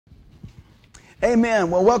Amen.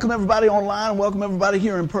 Well, welcome everybody online. Welcome everybody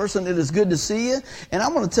here in person. It is good to see you. And I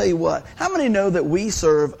want to tell you what. How many know that we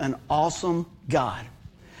serve an awesome God?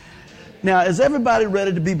 Now, is everybody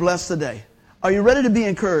ready to be blessed today? Are you ready to be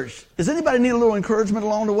encouraged? Does anybody need a little encouragement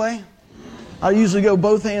along the way? I usually go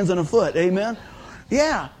both hands and a foot. Amen.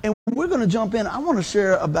 Yeah. And we're going to jump in. I want to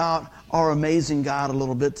share about our amazing God a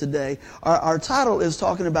little bit today. Our title is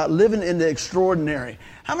talking about living in the extraordinary.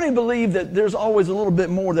 How many believe that there's always a little bit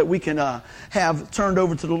more that we can have turned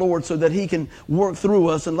over to the Lord so that He can work through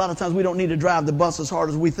us? And a lot of times we don't need to drive the bus as hard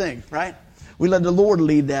as we think, right? We let the Lord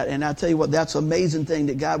lead that, and I tell you what, that's an amazing thing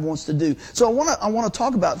that God wants to do. So I want to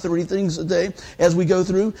talk about 3 things today as we go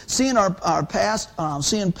through, seeing our past,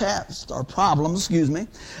 seeing past our problems,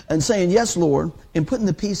 and saying yes, Lord, and putting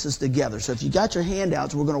the pieces together. So if you got your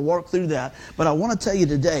handouts, we're going to work through that. But I want to tell you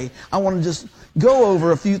today, I want to just go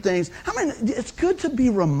over a few things. It's good to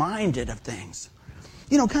be reminded of things.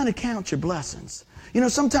 Kind of count your blessings.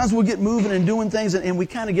 Sometimes we'll get moving and doing things and we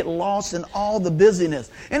kind of get lost in all the busyness.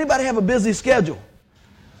 Anybody have a busy schedule?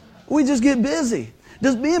 We just get busy.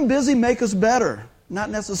 Does being busy make us better? Not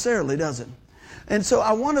necessarily, does it? And so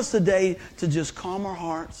I want us today to just calm our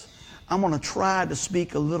hearts. I'm going to try to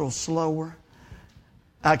speak a little slower.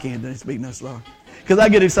 I can't speak no slower because I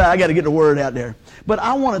get excited. I got to get the word out there. But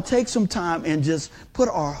I want to take some time and just put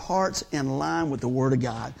our hearts in line with the Word of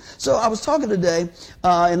God. So I was talking today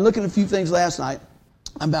and looking at a few things last night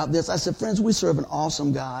about this. I said, friends, we serve an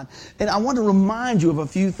awesome God. And I want to remind you of a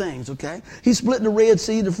few things, okay? He split the Red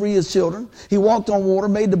Sea to free His children. He walked on water,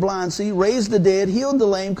 made the blind see, raised the dead, healed the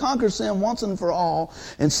lame, conquered sin once and for all,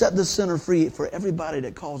 and set the sinner free for everybody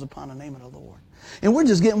that calls upon the name of the Lord. And we're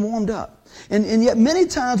just getting warmed up. And yet many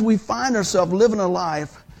times we find ourselves living a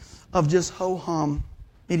life of just ho-hum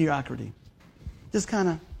mediocrity. Just kind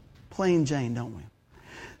of plain Jane, don't we?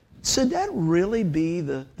 Should that really be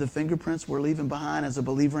the fingerprints we're leaving behind as a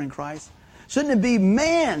believer in Christ? Shouldn't it be,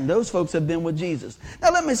 man, those folks have been with Jesus?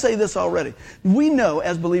 Now, let me say this already. We know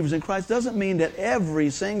as believers in Christ doesn't mean that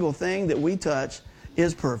every single thing that we touch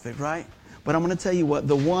is perfect, right? But I'm going to tell you what,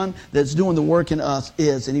 the one that's doing the work in us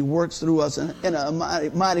is, and He works through us in a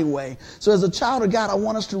mighty way. So as a child of God, I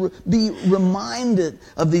want us to be reminded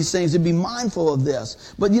of these things and be mindful of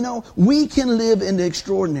this. But we can live in the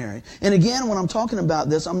extraordinary. And again, when I'm talking about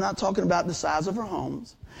this, I'm not talking about the size of our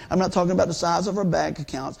homes. I'm not talking about the size of our bank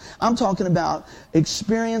accounts. I'm talking about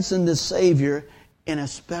experiencing the Savior in a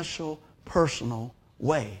special, personal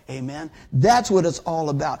way. Amen. That's what it's all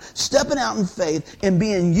about. Stepping out in faith and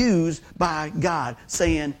being used by God,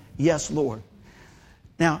 saying, yes, Lord.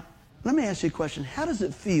 Now, let me ask you a question. How does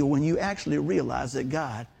it feel when you actually realize that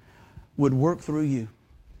God would work through you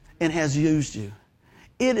and has used you?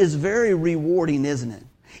 It is very rewarding, isn't it?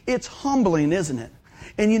 It's humbling, isn't it?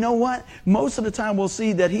 And you know what? Most of the time we'll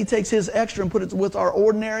see that He takes His extra and puts it with our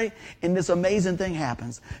ordinary, and this amazing thing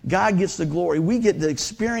happens. God gets the glory. We get to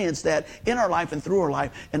experience that in our life and through our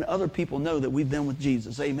life, and other people know that we've been with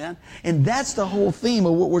Jesus. Amen? And that's the whole theme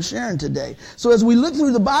of what we're sharing today. So as we look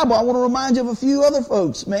through the Bible, I want to remind you of a few other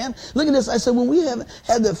folks, man. Look at this. I said, when we have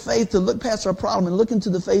had the faith to look past our problem and look into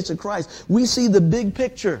the face of Christ, we see the big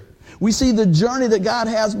picture. We see the journey that God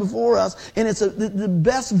has before us, and it's the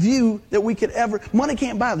best view that we could ever. Money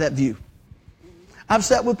can't buy that view. I've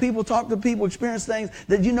sat with people, talked to people, experienced things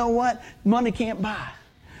that you know what? Money can't buy.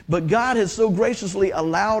 But God has so graciously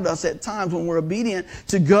allowed us at times when we're obedient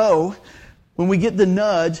to go, when we get the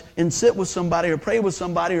nudge and sit with somebody or pray with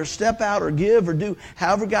somebody or step out or give or do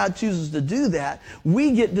however God chooses to do that,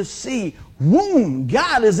 we get to see, boom,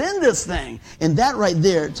 God is in this thing. And that right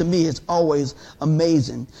there, to me, is always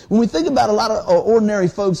amazing. When we think about a lot of ordinary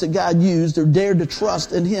folks that God used or dared to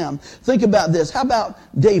trust in Him, think about this. How about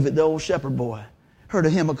David, the old shepherd boy? Heard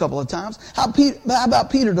of him a couple of times. How about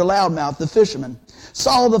Peter the loudmouth, the fisherman?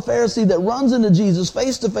 Saul the Pharisee that runs into Jesus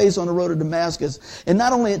face to face on the road to Damascus. And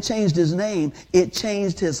not only it changed his name, it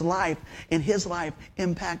changed his life. And his life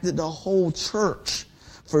impacted the whole church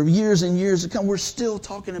for years and years to come. We're still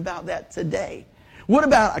talking about that today. What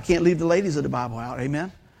about, I can't leave the ladies of the Bible out, amen?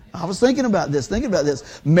 I was thinking about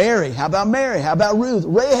this. Mary, how about Mary? How about Ruth,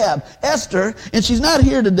 Rahab, Esther? And she's not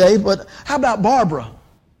here today, but how about Barbara?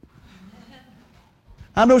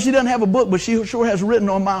 I know she doesn't have a book, but she sure has written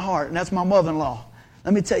on my heart, and that's my mother-in-law.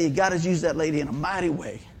 Let me tell you, God has used that lady in a mighty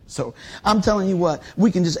way. So I'm telling you what,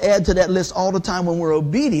 we can just add to that list all the time when we're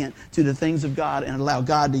obedient to the things of God and allow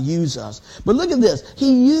God to use us. But look at this.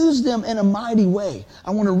 He used them in a mighty way.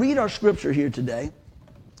 I want to read our scripture here today.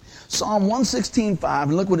 Psalm 116:5,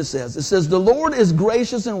 and look what it says. It says, the Lord is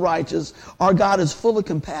gracious and righteous. Our God is full of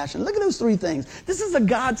compassion. Look at those 3 things. This is a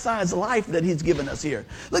God-sized life that He's given us here.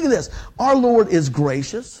 Look at this. Our Lord is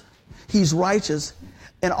gracious. He's righteous,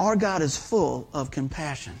 and our God is full of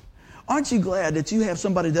compassion. Aren't you glad that you have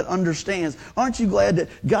somebody that understands? Aren't you glad that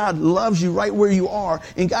God loves you right where you are,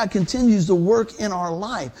 and God continues to work in our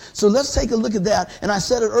life? So let's take a look at that. And I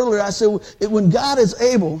said it earlier. I said when God is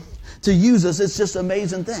able to use us, it's just an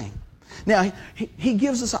amazing thing. Now, he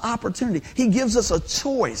gives us an opportunity. He gives us a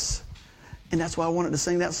choice. And that's why I wanted to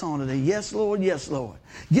sing that song today. Yes, Lord, yes, Lord.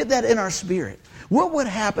 Get that in our spirit. What would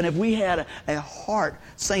happen if we had a heart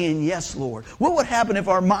saying, yes, Lord? What would happen if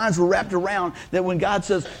our minds were wrapped around that when God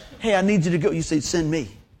says, hey, I need you to go, you say, send me.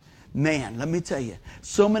 Man, let me tell you,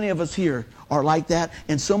 so many of us here are like that,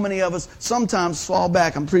 and so many of us sometimes fall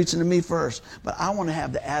back. I'm preaching to me first, but I want to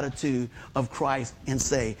have the attitude of Christ and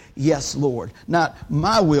say, yes, Lord. Not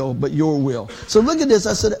my will, but your will. So look at this.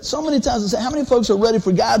 I said so many times, I said, how many folks are ready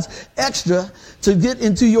for God's extra to get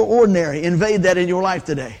into your ordinary, invade that in your life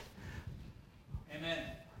today? Amen.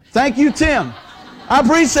 Thank you, Tim. I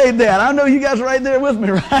appreciate that. I know you guys are right there with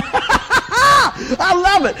me, right? I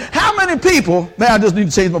love it. How many people, man, I just need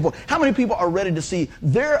to change my voice. How many people are ready to see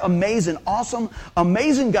their amazing, awesome,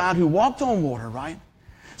 amazing God who walked on water, right?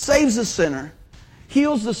 Saves the sinner,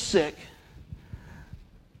 heals the sick,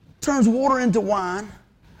 turns water into wine.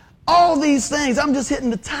 All these things, I'm just hitting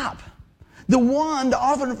the top. The one, the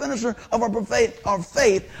author and finisher of our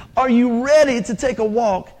faith, are you ready to take a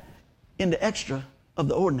walk in the extra of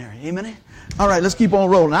the ordinary? Amen? All right, let's keep on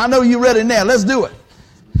rolling. I know you're ready now. Let's do it.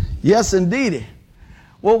 Yes, indeedy.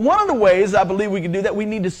 Well, one of the ways I believe we can do that, we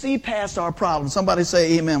need to see past our problems. Somebody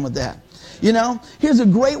say amen with that. You know, here's a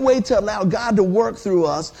great way to allow God to work through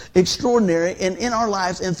us, extraordinary, and in our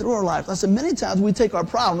lives and through our lives. I said many times we take our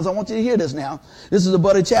problems. I want you to hear this now. This is a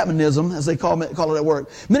Buddy Chapmanism, as they call it at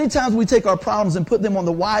work. Many times we take our problems and put them on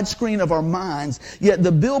the wide screen of our minds, yet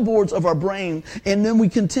the billboards of our brain, and then we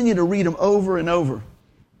continue to read them over and over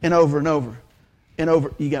and over and over and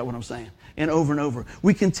over. You got what I'm saying? And over and over.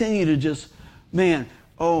 We continue to just, man,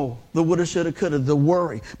 oh, the woulda, shoulda, coulda, the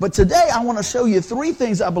worry. But today I want to show you 3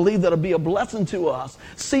 things I believe that'll be a blessing to us,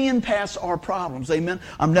 seeing past our problems. Amen.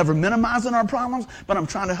 I'm never minimizing our problems, but I'm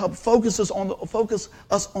trying to help focus us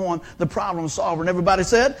on the problem solver. And everybody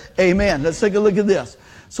said, amen. Let's take a look at this.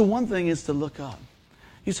 So one thing is to look up.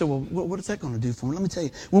 You say, well, what is that going to do for me? Let me tell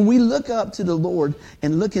you. When we look up to the Lord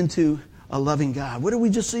and look into a loving God, what do we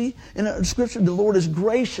just see in the scripture? The Lord is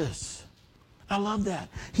gracious. I love that.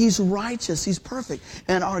 He's righteous. He's perfect.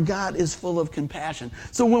 And our God is full of compassion.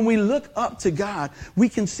 So when we look up to God, we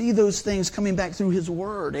can see those things coming back through His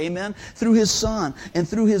Word. Amen. Through His Son and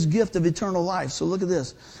through His gift of eternal life. So look at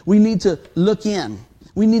this. We need to look in.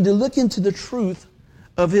 We need to look into the truth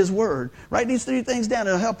of His Word. Write these 3 things down.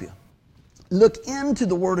 It'll help you. Look into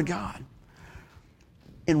the Word of God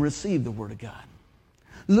and receive the Word of God.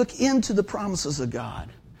 Look into the promises of God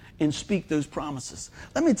and speak those promises.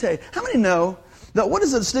 Let me tell you, how many know that what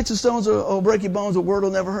is it, sticks and stones will break your bones, a word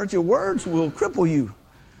will never hurt you? Words will cripple you.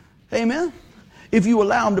 Amen? If you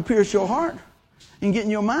allow them to pierce your heart and get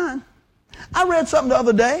in your mind. I read something the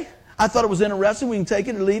other day. I thought it was interesting. We can take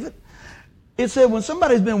it or leave it. It said when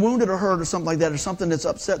somebody's been wounded or hurt or something like that, or something that's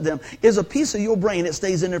upset them, is a piece of your brain that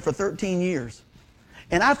stays in there for 13 years.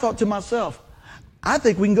 And I thought to myself, I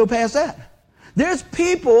think we can go past that. There's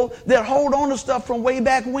people that hold on to stuff from way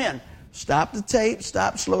back when. Stop the tape,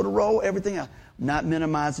 stop, slow the roll, everything else. Not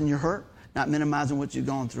minimizing your hurt, not minimizing what you've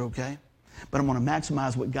gone through, okay? But I'm going to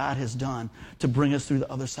maximize what God has done to bring us through the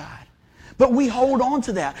other side. But we hold on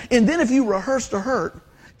to that. And then if you rehearse the hurt,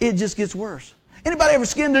 it just gets worse. Anybody ever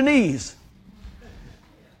skinned their knees?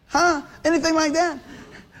 Huh? Anything like that?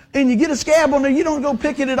 And you get a scab on there, you don't go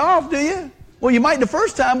picking it off, do you? Well, you might the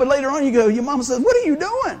first time, but later on you go, your mama says, what are you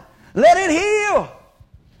doing? Let it heal.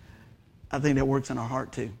 I think that works in our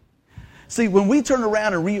heart too. See, when we turn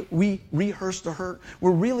around and we rehearse the hurt,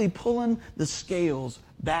 we're really pulling the scales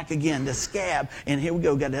back again, the scab. And here we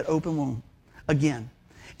go, got that open wound again.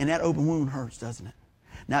 And that open wound hurts, doesn't it?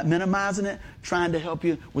 Not minimizing it, trying to help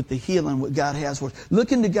you with the healing, what God has for us.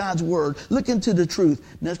 Look into God's Word. Look into the truth.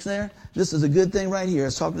 Next there, this is a good thing right here. I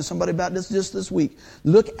was talking to somebody about this just this week.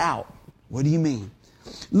 Look out. What do you mean?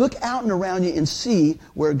 Look out and around you and see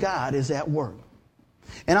where God is at work.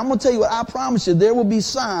 And I'm going to tell you what, I promise you, there will be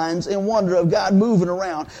signs and wonder of God moving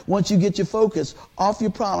around once you get your focus off your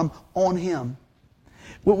problem on Him.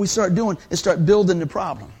 What we start doing is start building the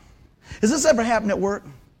problem. Has this ever happened at work?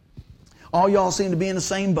 All y'all seem to be in the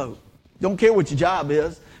same boat. Don't care what your job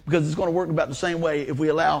is, because it's going to work about the same way if we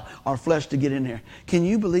allow our flesh to get in there. Can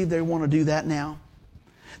you believe they want to do that now?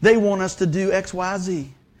 They want us to do X, Y, Z.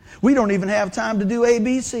 We don't even have time to do A,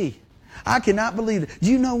 B, C. I cannot believe it.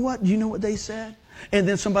 Do you know what? Do you know what they said? And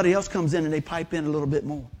then somebody else comes in and they pipe in a little bit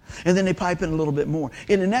more. And then they pipe in a little bit more.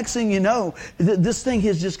 And the next thing you know, this thing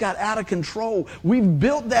has just got out of control. We've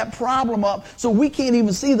built that problem up so we can't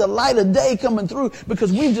even see the light of day coming through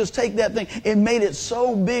because we've just taken that thing and made it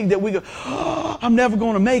so big that we go, oh, I'm never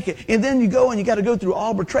going to make it. And then you go and you got to go through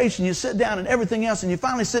arbitration. You sit down and everything else, and you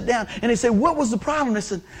finally sit down and they say, what was the problem? They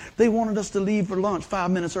said, they wanted us to leave for lunch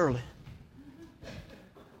 5 minutes early.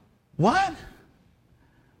 What?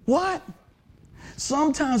 What?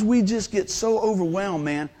 Sometimes we just get so overwhelmed,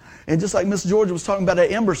 man. And just like Miss Georgia was talking about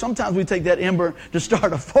that ember, sometimes we take that ember to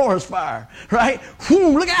start a forest fire, right?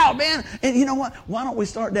 Whew, look out, man. And you know what? Why don't we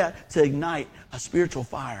start that to ignite a spiritual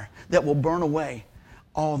fire that will burn away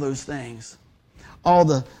all those things, all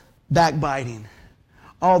the backbiting,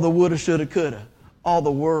 all the woulda, shoulda, coulda, all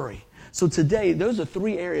the worry. So today, those are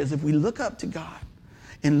 3 areas. If we look up to God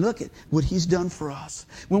and look at what He's done for us,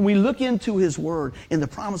 when we look into His Word and the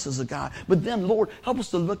promises of God, but then, Lord, help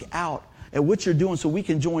us to look out at what You're doing so we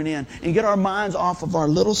can join in and get our minds off of our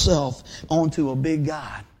little self onto a big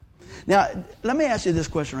God. Now, let me ask you this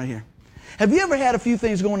question right here. Have you ever had a few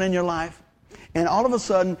things going in your life and all of a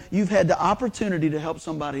sudden you've had the opportunity to help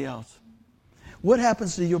somebody else? What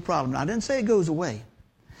happens to your problem? Now, I didn't say it goes away,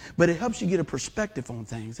 but it helps you get a perspective on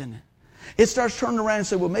things, isn't it? It starts turning around and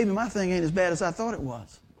saying, well, maybe my thing ain't as bad as I thought it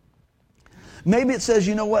was. Maybe it says,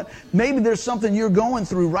 you know what? Maybe there's something you're going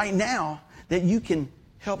through right now that you can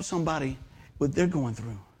help somebody what they're going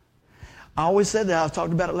through. I always said that. I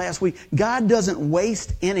talked about it last week. God doesn't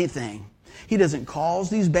waste anything. He doesn't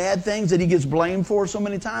cause these bad things that He gets blamed for so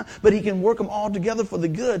many times, but He can work them all together for the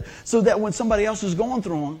good so that when somebody else is going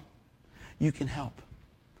through them, you can help.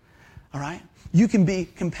 All right? You can be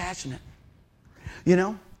compassionate. You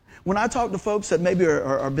know, when I talk to folks that maybe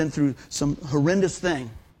are been through some horrendous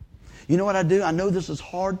thing, you know what I do? I know this is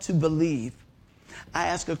hard to believe. I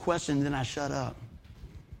ask a question and then I shut up.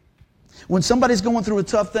 When somebody's going through a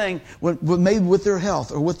tough thing, maybe with their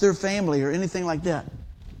health or with their family or anything like that,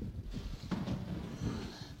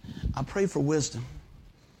 I pray for wisdom.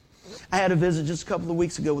 I had a visit just a couple of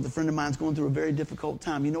weeks ago with a friend of mine who's going through a very difficult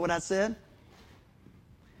time. You know what I said?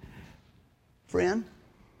 Friend,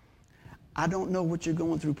 I don't know what you're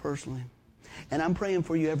going through personally, and I'm praying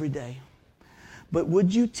for you every day. But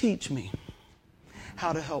would you teach me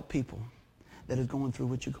how to help people that are going through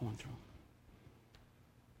what you're going through?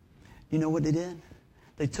 You know what they did?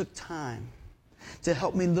 They took time to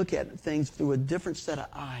help me look at things through a different set of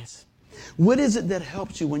eyes. What is it that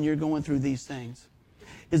helps you when you're going through these things?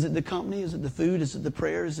 Is it the company? Is it the food? Is it the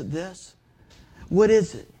prayer? Is it this? What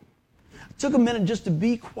is it? I took a minute just to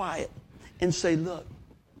be quiet and say, look,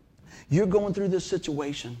 you're going through this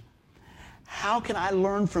situation. How can I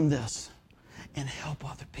learn from this and help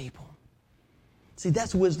other people? See,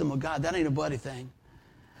 that's wisdom of God. That ain't a buddy thing.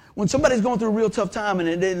 When somebody's going through a real tough time and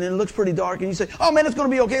it looks pretty dark and you say, oh man, it's going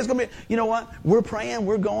to be okay. It's going to be, you know what? We're praying,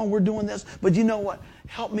 we're going, we're doing this. But you know what?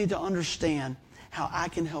 Help me to understand how I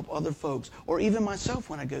can help other folks or even myself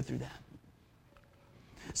when I go through that.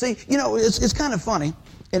 See, you know, it's kind of funny,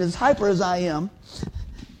 and as hyper as I am,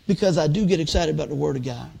 because I do get excited about the Word of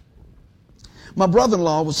God. My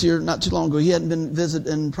brother-in-law was here not too long ago. He hadn't been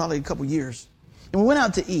visited in probably a couple years. And we went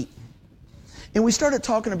out to eat. And we started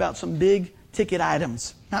talking about some big ticket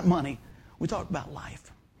items, not money. We talked about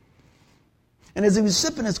life. And as he was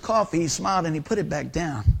sipping his coffee, he smiled and he put it back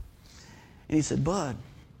down. And he said, Bud,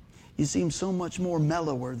 you seem so much more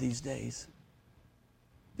mellower these days.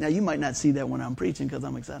 Now, you might not see that when I'm preaching because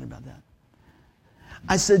I'm excited about that.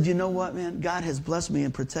 I said, you know what, man? God has blessed me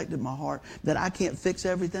and protected my heart that I can't fix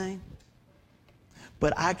everything,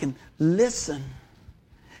 but I can listen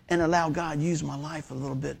and allow God use my life a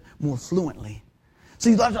little bit more fluently.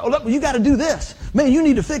 See, oh, look, you got to do this. Man, you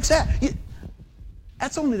need to fix that.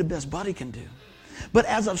 That's only the best buddy can do. But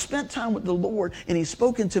as I've spent time with the Lord and He's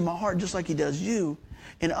spoken to my heart just like He does you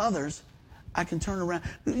and others, I can turn around.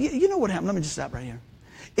 You know what happened? Let me just stop right here.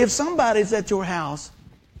 If somebody's at your house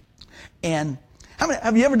and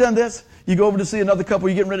have you ever done this? You go over to see another couple,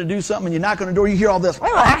 you're getting ready to do something, and you knock on the door, you hear all this.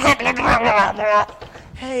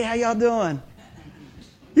 Hey, how y'all doing?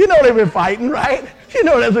 You know they've been fighting, right? You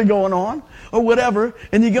know that's been going on, or whatever.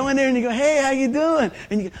 And you go in there and you go, hey, how you doing?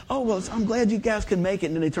 And you go, oh, well, I'm glad you guys can make it.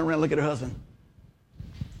 And then they turn around and look at her husband.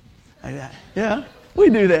 Like that. Yeah,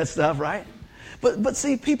 we do that stuff, right? But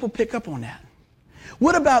see, people pick up on that.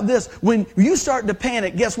 What about this? When you start to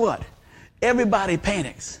panic, guess what? Everybody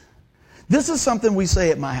panics. This is something we say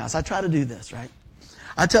at my house. I try to do this, right?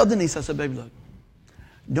 I tell Denise, I said, baby, look,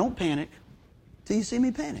 don't panic till you see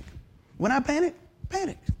me panic. When I panic,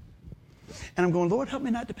 panic. And I'm going, Lord, help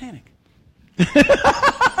me not to panic.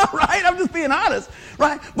 Right? I'm just being honest.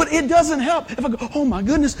 Right? But it doesn't help if I go, oh my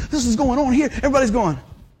goodness, this is going on here. Everybody's going.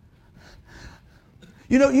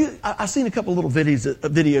 You know, I've seen a couple little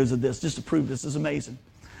videos of this just to prove this is amazing.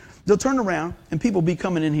 They'll turn around and people be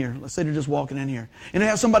coming in here. Let's say they're just walking in here. And they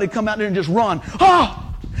have somebody come out there and just run.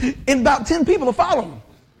 Ah! And about 10 people will follow them.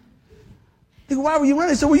 They go, why were you running?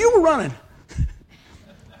 They said, well, you were running.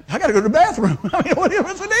 I got to go to the bathroom. I mean,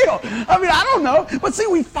 what's the deal? I mean, I don't know. But see,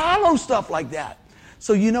 we follow stuff like that.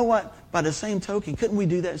 So you know what? By the same token, couldn't we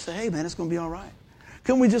do that and say, hey, man, it's going to be all right?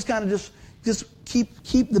 Couldn't we just kind of just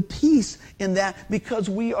keep the peace in that because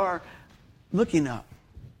we are looking up,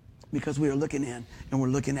 because we are looking in and we're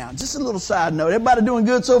looking out. Just a little side note. Everybody doing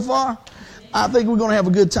good so far? I think we're going to have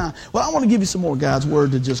a good time. Well, I want to give you some more God's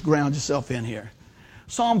word to just ground yourself in here.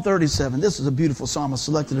 Psalm 37. This is a beautiful psalm. I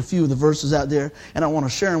selected a few of the verses out there, and I want to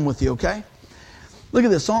share them with you, okay? Look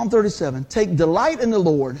at this, Psalm 37. Take delight in the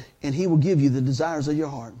Lord, and he will give you the desires of your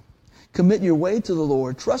heart. Commit your way to the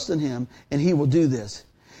Lord, trust in him, and he will do this.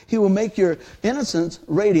 He will make your innocence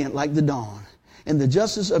radiant like the dawn, and the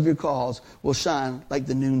justice of your cause will shine like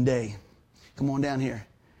the noonday. Come on down here.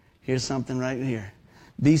 Here's something right here.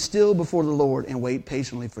 Be still before the Lord and wait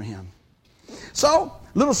patiently for him. So,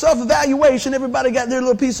 little self-evaluation. Everybody got their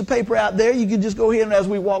little piece of paper out there. You can just go ahead and as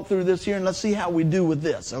we walk through this here, and let's see how we do with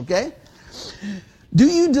this, okay? Do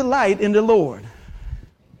you delight in the Lord?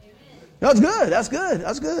 Amen. That's good. That's good.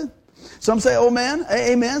 That's good. Some say, oh man,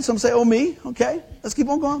 amen. Some say, oh me. Okay, let's keep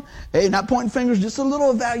on going. Hey, not pointing fingers, just a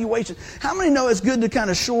little evaluation. How many know it's good to kind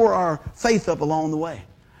of shore our faith up along the way?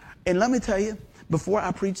 And let me tell you, before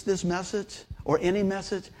I preach this message or any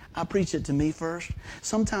message, I preach it to me first.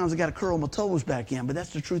 Sometimes I got to curl my toes back in, but that's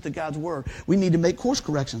the truth of God's word. We need to make course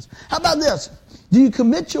corrections. How about this? Do you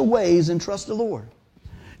commit your ways and trust the Lord?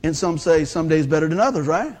 And some say some days better than others,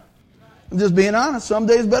 right? I'm just being honest. Some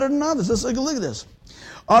days better than others. Let's take a look at this.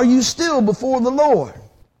 Are you still before the Lord?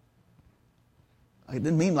 I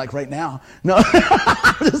didn't mean like right now. No,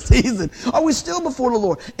 I'm just teasing. Are we still before the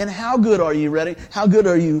Lord? And how good are you, ready? How good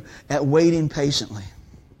are you at waiting patiently?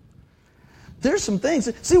 There's some things.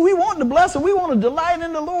 See, we want to bless Him. We want to delight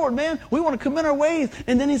in the Lord, man. We want to commit our ways.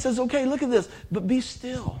 And then He says, okay, look at this. But be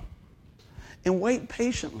still and wait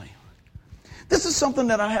patiently. This is something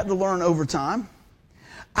that I had to learn over time.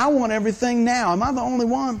 I want everything now. Am I the only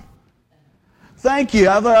one? Thank you.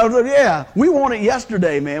 I thought, yeah, we want it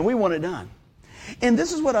yesterday, man. We want it done. And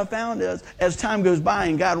this is what I found as time goes by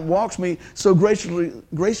and God walks me so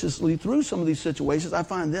graciously through some of these situations, I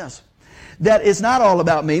find this, that it's not all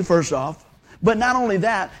about me, first off. But not only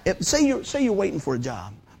that, say you're waiting for a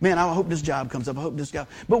job. Man, I hope this job comes up. I hope this job.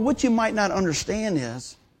 But what you might not understand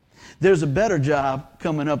is there's a better job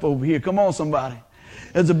coming up over here. Come on, somebody.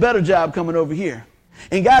 There's a better job coming over here.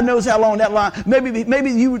 And God knows how long that line.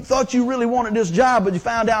 Maybe you thought you really wanted this job, but you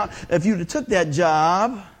found out if you'd have took that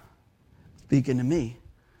job, speaking to me,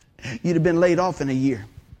 you'd have been laid off in a year.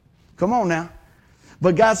 Come on now.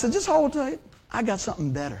 But God said, just hold tight. I got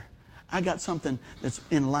something better. I got something that's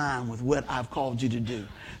in line with what I've called you to do.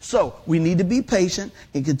 So we need to be patient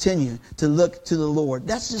and continue to look to the Lord.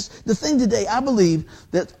 That's just the thing today. I believe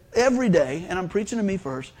that every day, and I'm preaching to me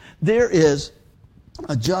first, there is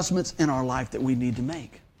adjustments in our life that we need to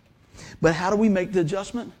make. But how do we make the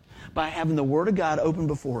adjustment? By having the Word of God open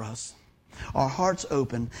before us, our hearts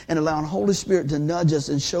open, and allowing Holy Spirit to nudge us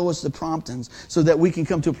and show us the promptings so that we can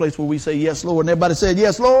come to a place where we say, yes, Lord. And everybody said,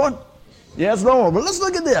 yes, Lord. Yes, Lord. But let's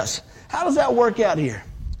look at this. How does that work out here?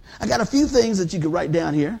 I got a few things that you could write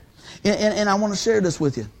down here, and I want to share this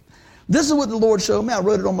with you. This is what the Lord showed me. I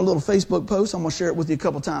wrote it on my little Facebook post. I'm going to share it with you a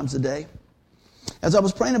couple times today. As I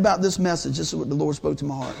was praying about this message, this is what the Lord spoke to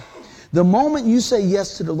my heart. The moment you say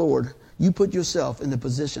yes to the Lord, you put yourself in the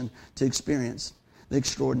position to experience the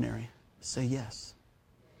extraordinary. Say yes.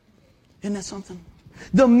 Isn't that something?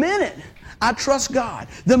 The minute I trust God,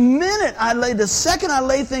 the second I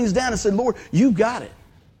lay things down and said, Lord, you got it.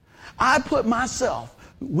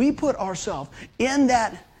 We put ourselves in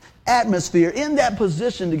that atmosphere, in that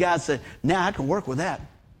position to God say, now I can work with that.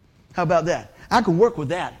 How about that? I can work with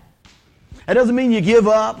that. That doesn't mean you give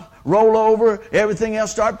up, roll over, everything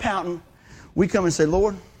else, start pouting. We come and say,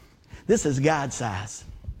 Lord, this is God's size.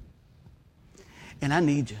 And I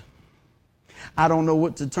need you. I don't know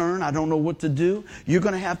what to turn. I don't know what to do. You're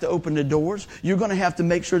going to have to open the doors. You're going to have to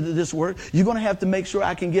make sure that this works. You're going to have to make sure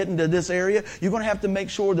I can get into this area. You're going to have to make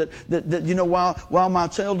sure that you know, while my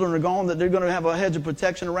children are gone, that they're going to have a hedge of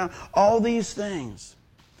protection around. All these things.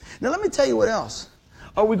 Now, let me tell you what else.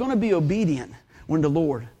 Are we going to be obedient when the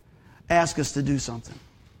Lord asks us to do something?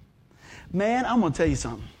 Man, I'm going to tell you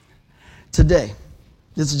something. Today,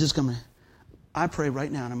 this is just coming. I pray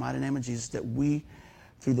right now in the mighty name of Jesus that we,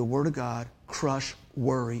 through the Word of God, crush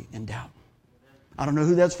worry and doubt. I don't know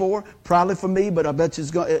who that's for. Probably for me, but I bet you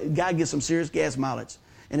God gets some serious gas mileage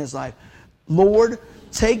in his life. Lord,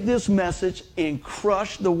 take this message and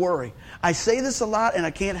crush the worry. I say this a lot and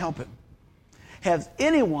I can't help it. Has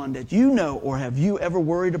anyone that you know or have you ever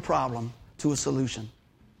worried a problem to a solution?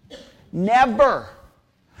 Never.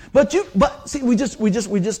 But see, we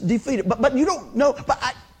just defeat it. But you don't know.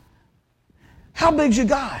 How big's your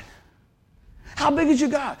God? How big is your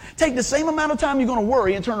God? Take the same amount of time you're going to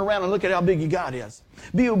worry and turn around and look at how big your God is.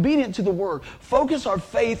 Be obedient to the Word. Focus our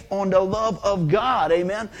faith on the love of God.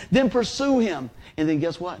 Amen. Then pursue Him. And then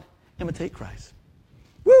guess what? Imitate Christ.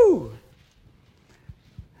 Woo!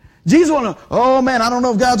 Jesus wanted to, oh man, I don't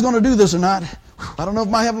know if God's going to do this or not. I don't know if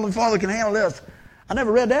my Heavenly Father can handle this. I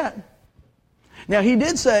never read that. Now, He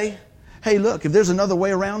did say, hey, look, if there's another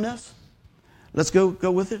way around this, let's go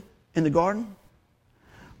with it in the garden.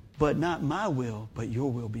 But not my will, but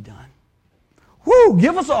your will be done. Woo!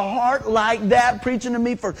 Give us a heart like that, preaching to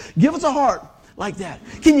me first. Give us a heart like that.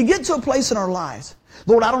 Can you get to a place in our lives?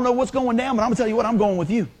 Lord, I don't know what's going down, but I'm going to tell you what, I'm going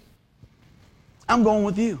with you. I'm going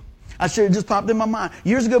with you. I sure it just popped in my mind.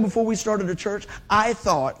 Years ago before we started a church, I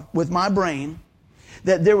thought with my brain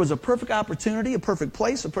that there was a perfect opportunity, a perfect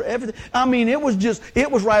place, everything. I mean, it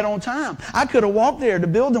was right on time. I could have walked there. The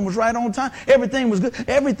building was right on time. Everything was good.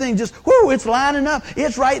 Everything just, it's lining up.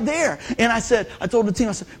 It's right there. And I told the team,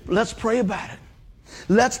 I said, let's pray about it.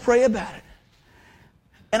 Let's pray about it.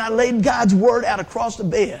 And I laid God's word out across the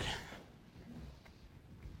bed.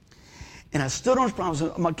 And I stood on His promise.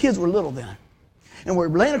 My kids were little then. And we're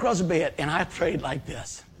laying across the bed, and I prayed like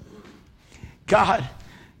this. God,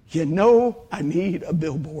 you know I need a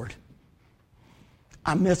billboard.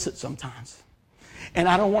 I miss it sometimes. And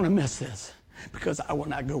I don't want to miss this because I will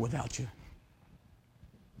not go without you.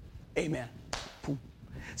 Amen.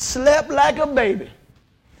 Slept like a baby.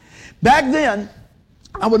 Back then,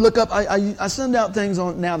 I would look up, I send out things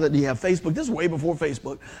on now that you have Facebook. This is way before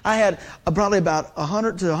Facebook. I had probably about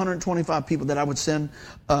 100 to 125 people that I would send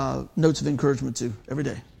notes of encouragement to every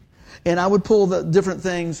day. And I would pull the different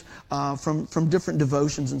things from different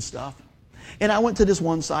devotions and stuff. And I went to this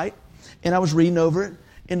one site, and I was reading over it,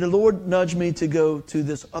 and the Lord nudged me to go to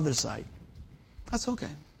this other site. That's okay.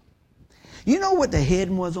 You know what the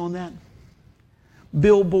heading was on that?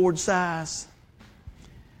 Billboard size.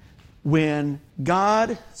 When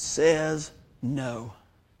God says no.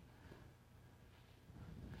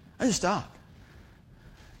 I just stopped.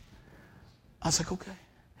 I was like, okay.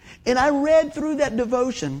 And I read through that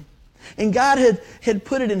devotion, and God had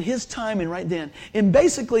put it in His timing right then. And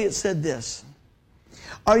basically it said this.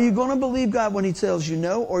 Are you going to believe God when He tells you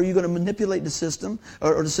no, or are you going to manipulate the system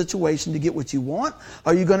or the situation to get what you want?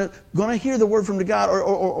 Are you going to hear the word from the God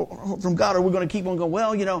or from God, or are we going to keep on going,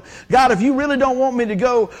 well, God, if you really don't want me to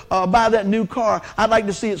go buy that new car, I'd like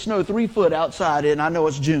to see it snow 3 foot outside, and I know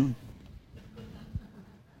it's June. You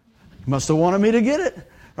must have wanted me to get it,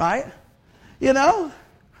 right?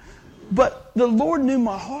 But the Lord knew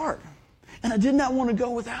my heart, and I did not want to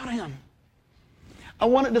go without Him. I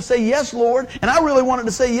wanted to say yes, Lord, and I really wanted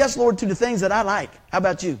to say yes, Lord, to the things that I like. How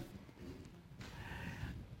about you?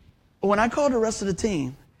 When I called the rest of the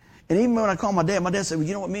team, and even when I called my dad said, well,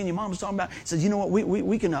 you know what me and your mom was talking about? He said, you know what,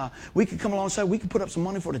 we can come alongside, we can put up some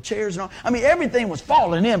money for the chairs and all. I mean, everything was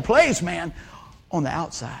falling in place, man, on the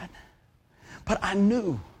outside. But I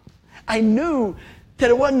knew that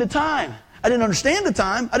it wasn't the time. I didn't understand the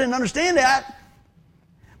time. I didn't understand that.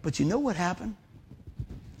 But you know what happened?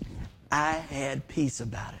 I had peace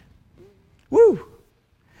about it. Woo!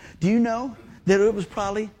 Do you know that it was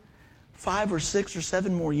probably 5 or 6 or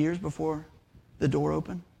 7 more years before the door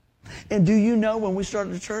opened? And do you know when we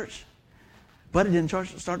started the church? But it didn't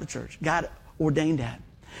start the church. God ordained that.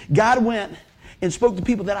 God went and spoke to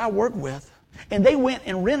people that I work with, and they went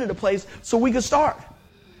and rented a place so we could start.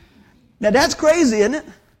 Now that's crazy, isn't it?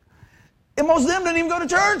 And most of them didn't even go to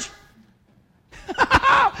church.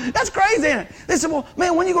 That's crazy, isn't it? They said, well,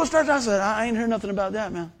 man, when you going to start? I said, I ain't heard nothing about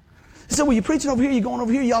that, man. They said, well, you're preaching over here, you're going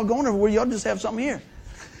over here, y'all going everywhere, y'all just have something here.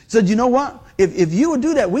 He said, you know what? If you would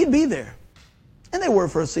do that, we'd be there. And they were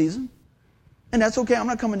for a season. And that's okay. I'm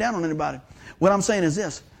not coming down on anybody. What I'm saying is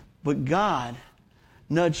this. But God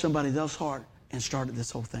nudged somebody else's heart and started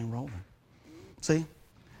this whole thing rolling. See?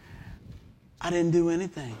 I didn't do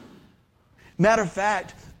anything. Matter of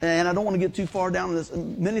fact, and I don't want to get too far down on this,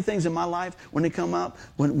 many things in my life, when they come up,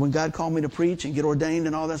 when God called me to preach and get ordained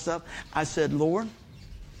and all that stuff, I said, Lord,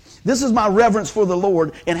 this is my reverence for the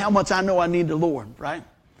Lord and how much I know I need the Lord, right?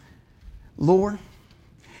 Lord,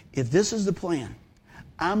 if this is the plan,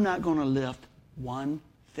 I'm not going to lift one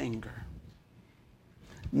finger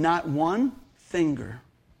not one finger.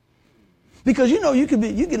 Because you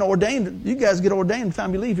get ordained, you guys get ordained the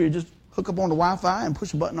time you leave here, just hook up on the Wi-Fi and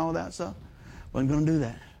push a button, all that stuff. Wasn't going to do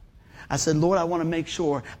that. I said, Lord, I want to make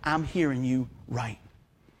sure I'm hearing you right.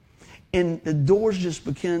 And the doors just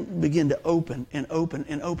begin to open and open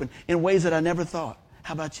and open in ways that I never thought.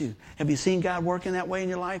 How about you? Have you seen God working that way in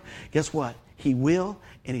your life? Guess what? He will,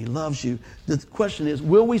 and He loves you. The question is,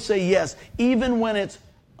 will we say yes even when it's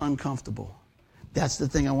uncomfortable? That's the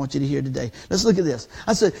thing I want you to hear today. Let's look at this.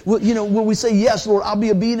 I said, well, when we say, yes, Lord, I'll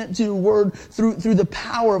be obedient to your word through the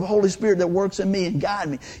power of the Holy Spirit that works in me and guide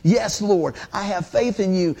me. Yes, Lord, I have faith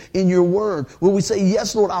in you, in your word. Will we say,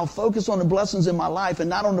 yes, Lord, I'll focus on the blessings in my life and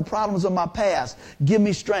not on the problems of my past. Give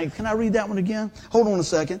me strength. Can I read that one again? Hold on a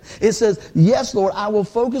second. It says, yes, Lord, I will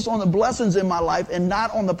focus on the blessings in my life and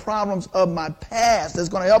not on the problems of my past. That's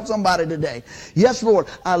going to help somebody today. Yes, Lord,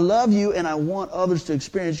 I love you and I want others to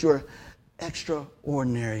experience your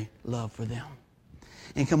extraordinary love for them.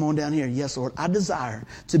 And come on down here. Yes, Lord, I desire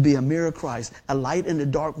to be a mirror of Christ, a light in the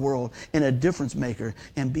dark world, and a difference maker,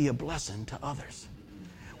 and be a blessing to others.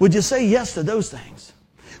 Would you say yes to those things?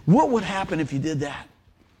 What would happen if you did that?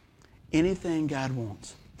 Anything God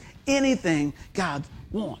wants. Anything God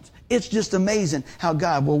wants. It's just amazing how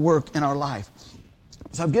God will work in our life.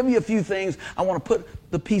 So I've given you a few things. I want to put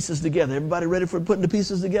the pieces together. Everybody ready for putting the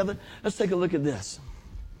pieces together? Let's take a look at this.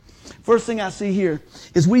 First thing I see here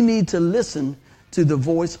is we need to listen to the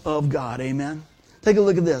voice of God. Amen. Take a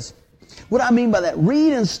look at this. What I mean by that,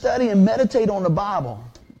 read and study and meditate on the Bible.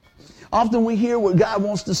 Often we hear what God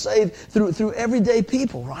wants to say through everyday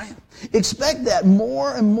people, right? Expect that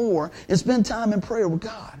more and more and spend time in prayer with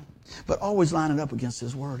God. But always line it up against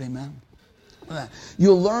His Word. Amen.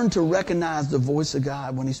 You'll learn to recognize the voice of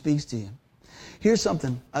God when He speaks to you. Here's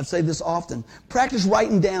something. I've said this often. Practice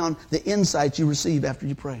writing down the insights you receive after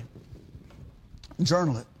you pray.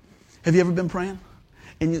 Journal it. Have you ever been praying?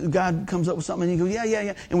 And God comes up with something and you go,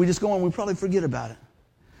 yeah. And we just go on and we probably forget about it.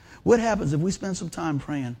 What happens if we spend some time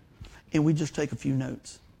praying and we just take a few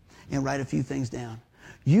notes and write a few things down?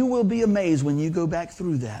 You will be amazed when you go back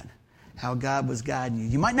through that, how God was guiding you.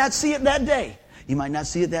 You might not see it that day. You might not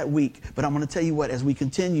see it that week. But I'm going to tell you what, as we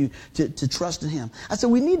continue to trust in Him. I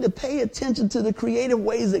said we need to pay attention to the creative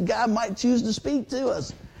ways that God might choose to speak to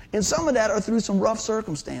us. And some of that are through some rough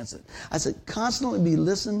circumstances. I said, constantly be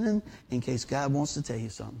listening in case God wants to tell you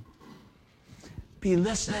something. Be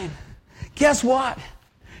listening. Guess what?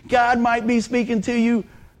 God might be speaking to you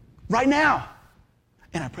right now.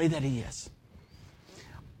 And I pray that He is.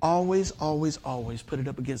 Always, always, always put it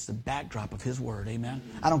up against the backdrop of His Word. Amen.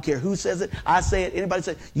 I don't care who says it. I say it. Anybody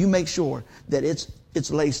say it. You make sure that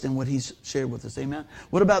it's laced in what He's shared with us. Amen.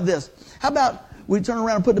 What about this? How about we turn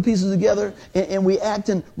around and put the pieces together and we act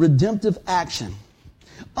in redemptive action?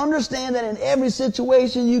 Understand that in every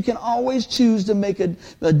situation you can always choose to make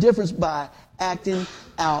a difference by acting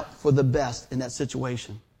out for the best in that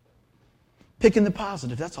situation. Picking the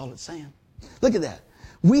positive. That's all it's saying. Look at that.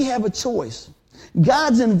 We have a choice.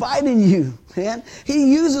 God's inviting you, man.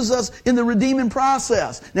 He uses us in the redeeming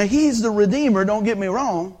process. Now, He's the Redeemer, don't get me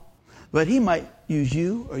wrong, but He might use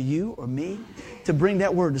you or me to bring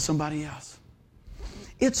that word to somebody else.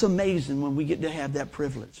 It's amazing when we get to have that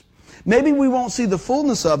privilege. Maybe we won't see the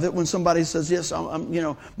fullness of it when somebody says, yes,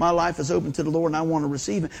 my life is open to the Lord and I want to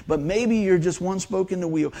receive it. But maybe you're just one spoke in the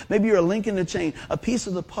wheel. Maybe you're a link in the chain, a piece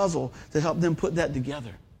of the puzzle to help them put that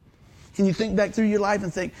together. Can you think back through your life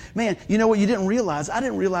and think, man, you know what you didn't realize? I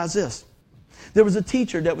didn't realize this. There was a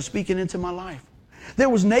teacher that was speaking into my life. There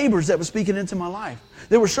was neighbors that were speaking into my life.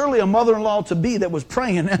 There was surely a mother-in-law to be that was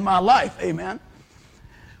praying in my life. Amen.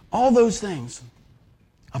 All those things.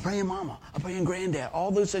 I'm praying mama. I'm praying granddad.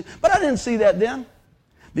 All those things. But I didn't see that then.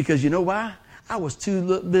 Because you know why? I was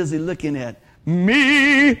too busy looking at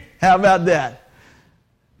me. How about that?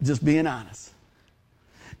 Just being honest.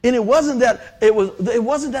 And it wasn't that I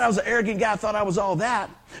was an arrogant guy. I thought I was all that.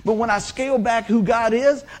 But when I scale back who God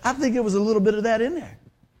is, I think it was a little bit of that in there.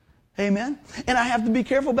 Amen. And I have to be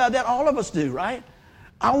careful about that. All of us do, right?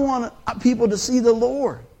 I want people to see the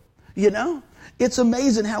Lord. You know, it's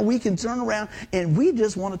amazing how we can turn around and we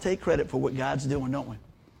just want to take credit for what God's doing, don't we?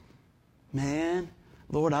 Man,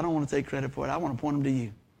 Lord, I don't want to take credit for it. I want to point them to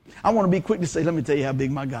you. I want to be quick to say, let me tell you how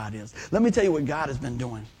big my God is. Let me tell you what God has been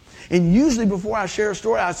doing. And usually before I share a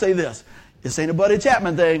story, I say this. This ain't a Buddy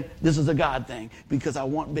Chapman thing. This is a God thing. Because I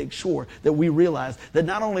want to make sure that we realize that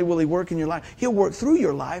not only will He work in your life, He'll work through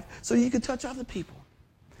your life so you can touch other people.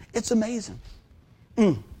 It's amazing.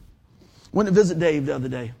 Went to visit Dave the other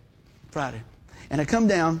day, Friday. And I come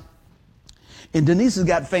down, and Denise has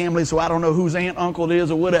got family, so I don't know whose aunt, uncle it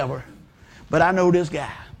is or whatever. But I know this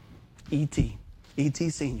guy, E.T. E.T.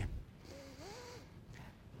 Sr.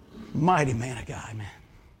 Mighty man of God, man.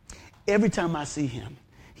 Every time I see him,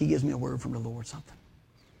 he gives me a word from the Lord, something.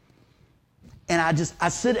 And I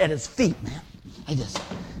sit at his feet, man.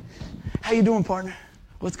 How you doing, partner?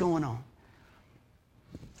 What's going on?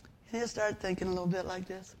 And I started thinking a little bit like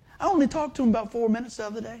this. I only talked to him about 4 minutes the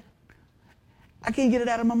other day. I can't get it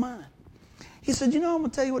out of my mind. He said, I'm going to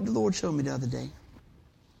tell you what the Lord showed me the other day.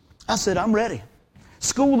 I said, I'm ready.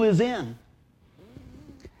 School is in.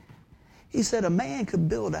 He said, a man could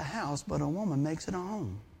build a house, but a woman makes it a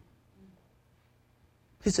home.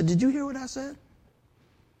 He said, did you hear what I said?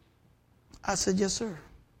 I said, yes, sir.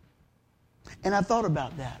 And I thought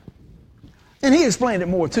about that. And he explained it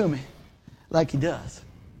more to me, like he does.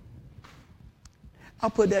 I'll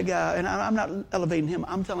put that guy, and I'm not elevating him.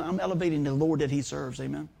 I'm elevating the Lord that he serves,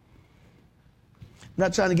 amen? I'm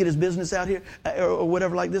not trying to get his business out here or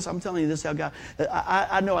whatever like this. I'm telling you this how God,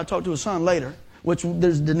 I know I talked to his son later, which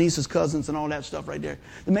there's Denise's cousins and all that stuff right there.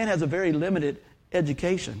 The man has a very limited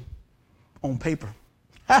education on paper.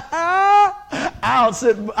 I'll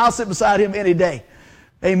sit beside him any day.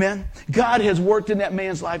 Amen. God has worked in that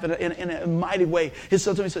man's life in a mighty way. His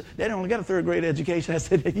son told me, he said, Daddy, I only got a third grade education. I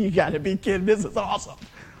said, you got to be kidding. This is awesome.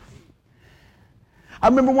 I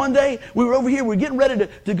remember one day we were over here. We were getting ready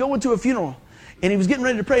to go into a funeral. And he was getting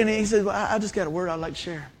ready to pray. And he said, well, I just got a word I'd like to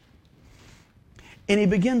share. And he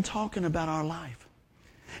began talking about our life.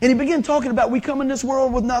 And he began talking about we come in this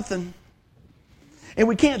world with nothing. And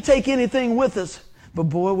we can't take anything with us. But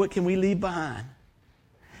boy, what can we leave behind?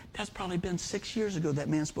 That's probably been 6 years ago that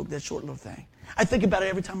man spoke that short little thing. I think about it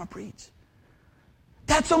every time I preach.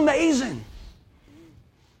 That's amazing.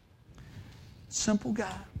 Simple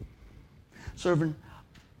guy serving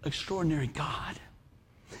extraordinary God.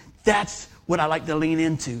 That's what I like to lean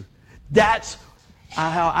into. That's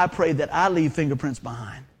how I pray that I leave fingerprints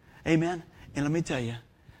behind. Amen? And let me tell you,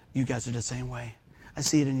 you guys are the same way. I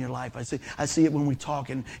see it in your life. I see it when we talk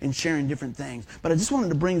and sharing different things. But I just wanted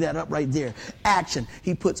to bring that up right there. Action.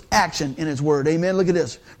 He puts action in his word. Amen. Look at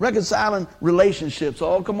this. Reconciling relationships.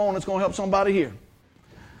 Oh, come on. It's going to help somebody here.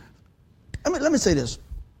 Let me say this.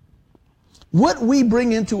 What we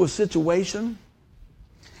bring into a situation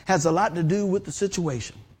has a lot to do with the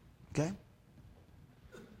situation. Okay?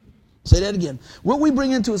 Say that again. What we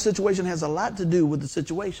bring into a situation has a lot to do with the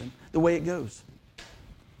situation, the way it goes.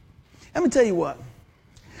 Let me tell you what.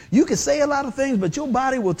 You can say a lot of things, but your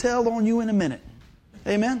body will tell on you in a minute.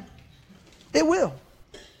 Amen? It will.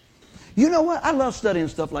 You know what? I love studying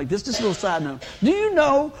stuff like this. Just a little side note. Do you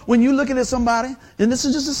know when you're looking at somebody, and this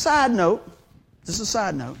is just a side note,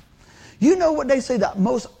 you know what they say the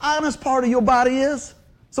most honest part of your body is?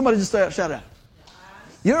 Somebody just shout out.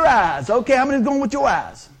 Your eyes. Okay, how many's going with your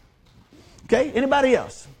eyes? Okay, anybody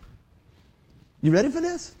else? You ready for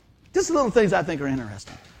this? Just little things I think are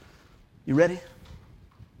interesting. You ready?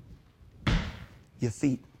 Your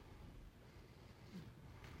feet.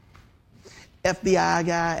 FBI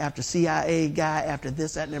guy after CIA guy after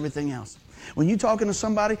this, that, and everything else. When you're talking to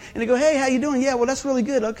somebody and they go, hey, how you doing? Yeah, well, that's really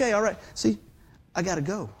good. Okay, all right. See, I got to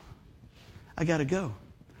go. I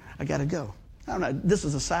don't know. This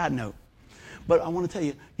is a side note. But I want to tell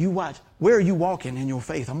you, you watch. Where are you walking in your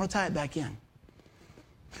faith? I'm going to tie it back in.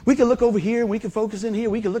 We can look over here, we can focus in here,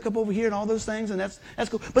 we can look up over here and all those things, and that's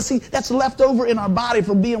cool. But see, that's left over in our body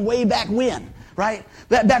from being way back when, right?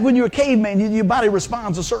 Back when you were a caveman, your body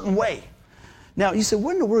responds a certain way. Now, you say,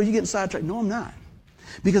 what in the world are you getting sidetracked? No, I'm not.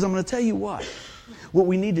 Because I'm going to tell you what. What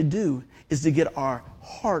we need to do is to get our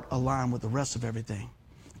heart aligned with the rest of everything.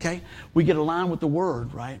 Okay? We get aligned with the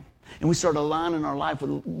Word, right? And we start aligning our life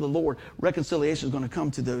with the Lord. Reconciliation is going to come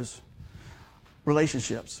to those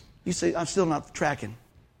relationships. You say, I'm still not tracking.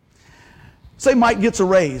 Say Mike gets a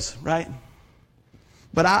raise, right?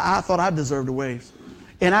 But I thought I deserved a raise.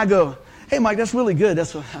 And I go, hey, Mike, that's really good.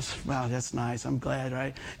 Wow, that's nice. I'm glad,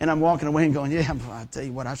 right? And I'm walking away and going, yeah, I tell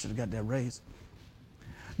you what, I should have got that raise.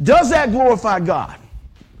 Does that glorify God?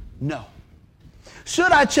 No.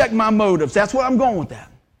 Should I check my motives? That's where I'm going with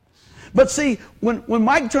that. But see, when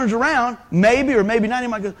Mike turns around, maybe or maybe not, he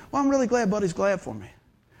might go, well, I'm really glad Buddy's glad for me.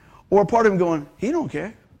 Or a part of him going, he don't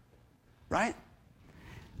care, right?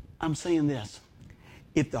 I'm saying this.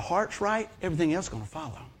 If the heart's right, everything else is going to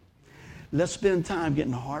follow. Let's spend time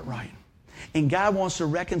getting the heart right. And God wants to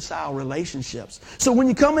reconcile relationships. So when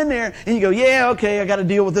you come in there and you go, yeah, okay, I got to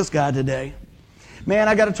deal with this guy today. Man,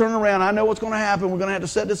 I got to turn around. I know what's going to happen. We're going to have to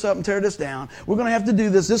set this up and tear this down. We're going to have to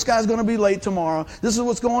do this. This guy's going to be late tomorrow. This is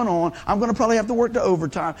what's going on. I'm going to probably have to work to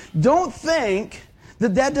overtime. Don't think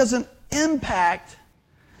that doesn't impact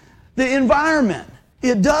the environment.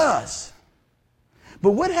 It does.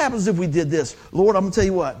 But what happens if we did this? Lord, I'm going to tell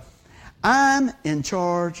you what. I'm in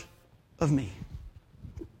charge of me.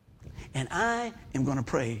 And I am going to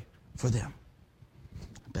pray for them.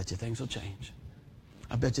 I bet you things will change.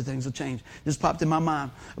 I bet you things will change. This popped in my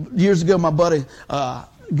mind. Years ago, my buddy, a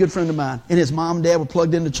good friend of mine, and his mom and dad were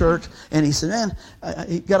plugged into church. And he said, man,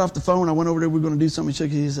 he got off the phone. I went over there. We were going to do something.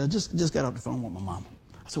 He said, just got off the phone with my mom.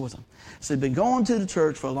 I said, what's up? He said, been going to the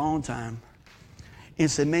church for a long time.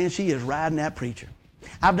 And said, man, she is riding that preacher.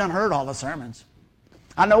 I've done heard all the sermons.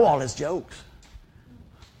 I know all his jokes.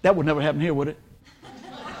 That would never happen here, would it?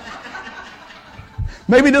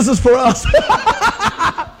 Maybe this is for us.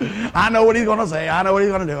 I know what he's going to say. I know what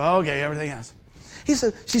he's going to do. Okay, everything else.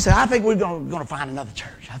 She said, I think we're going to find another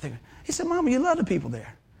church. He said, Mama, you love the people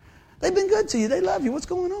there. They've been good to you. They love you. What's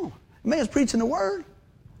going on? The man's preaching the word.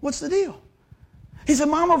 What's the deal? He said,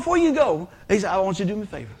 Mama, before you go, he said, I want you to do me a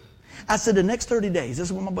favor. I said, the next 30 days, this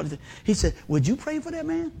is what my buddy said. He said, would you pray for that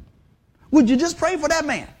man? Would you just pray for that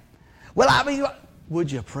man? Well, I mean,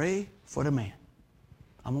 would you pray for the man?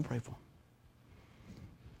 I'm going to pray for him.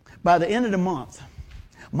 By the end of the month,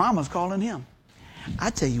 Mama's calling him.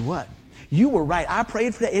 I tell you what, you were right. I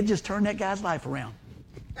prayed for that. It just turned that guy's life around.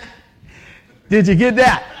 Did you get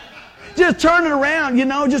that? Just turn it around,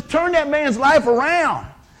 just turn that man's life around.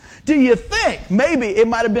 Do you think maybe it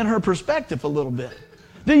might have been her perspective a little bit?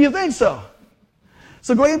 Do you think so?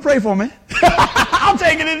 So go ahead and pray for me. I'll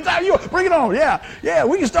take it anytime you want. Bring it on. Yeah,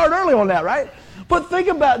 we can start early on that, right? But think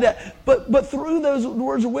about that. But through those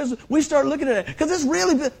words of wisdom, we start looking at it. Because it's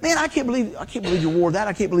really, man, I can't believe you wore that.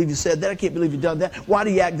 I can't believe you said that. I can't believe you done that. Why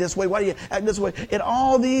do you act this way? Why do you act this way? And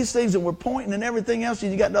all these things that we're pointing and everything else,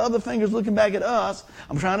 you got the other fingers looking back at us.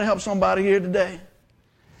 I'm trying to help somebody here today.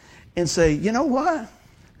 And say, you know what?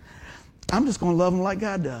 I'm just going to love them like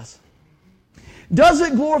God does. Does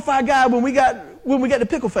it glorify God when we got the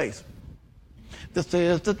pickle face? This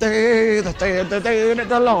is the day that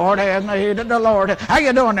the Lord has made. The Lord. How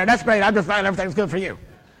you doing there? That's great. I'm just glad everything's good for you.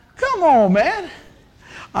 Come on, man.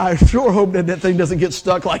 I sure hope that thing doesn't get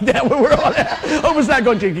stuck like that when we're on that. Hope it's not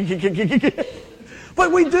going to.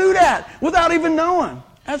 But we do that without even knowing.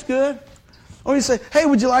 That's good. Or you say, hey,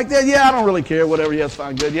 would you like that? Yeah, I don't really care. Whatever. Yeah, it's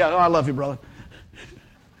fine. Good. Yeah, I love you, brother.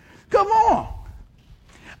 Come on.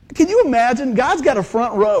 Can you imagine? God's got a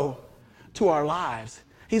front row to our lives.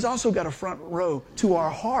 He's also got a front row to our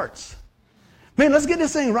hearts. Man, let's get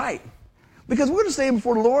this thing right. Because we're going to stand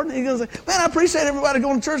before the Lord, and He's going to say, man, I appreciate everybody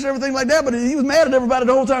going to church and everything like that, but He was mad at everybody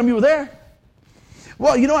the whole time you were there.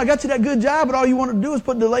 Well, I got you that good job, but all you wanted to do is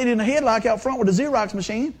put the lady in the headlock out front with a Xerox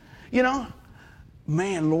machine.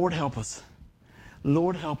 Man, Lord help us.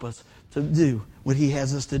 Lord help us to do what He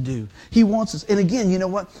has us to do. He wants us. And again, you know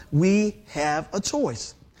what? We have a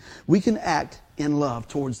choice. We can act in love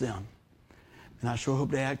towards them. And I sure hope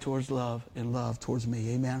they act towards love and love towards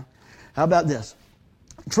me. Amen. How about this?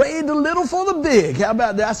 Trade the little for the big. How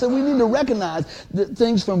about that? I said we need to recognize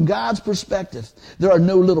things from God's perspective. There are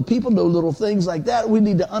no little people, no little things like that. We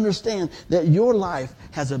need to understand that your life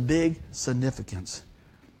has a big significance.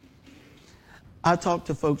 I talk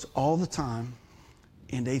to folks all the time,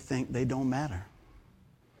 and they think they don't matter.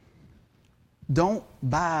 Don't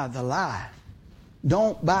buy the lie.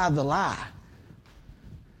 Don't buy the lie.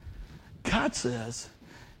 God says,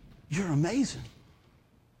 you're amazing.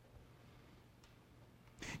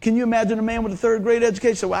 Can you imagine a man with a third grade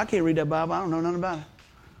education say, well, I can't read that Bible. I don't know nothing about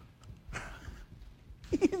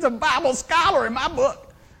it. He's a Bible scholar in my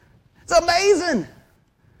book. It's amazing.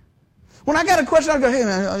 When I got a question, I go, hey,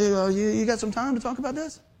 man, you got some time to talk about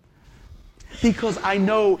this? Because I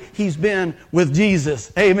know he's been with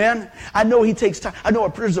Jesus. Amen. I know he takes time. I know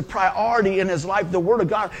there's a priority in his life. The Word of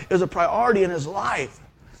God is a priority in his life.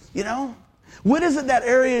 What is it that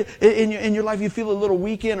area in your life you feel a little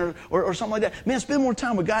weak in or something like that? Man, spend more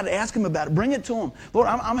time with God and ask Him about it. Bring it to Him. Lord,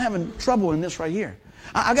 I'm having trouble in this right here.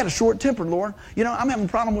 I got a short temper, Lord. I'm having a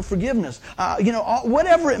problem with forgiveness.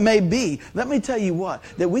 Whatever it may be, let me tell you what,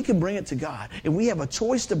 that we can bring it to God. And we have a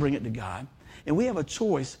choice to bring it to God. And we have a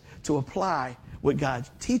choice to apply what God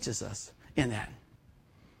teaches us in that.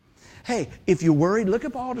 Hey, if you're worried, look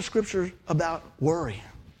up all the scriptures about worry.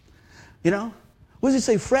 What does He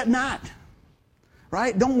say? Fret not.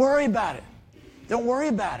 Right? Don't worry about it. Don't worry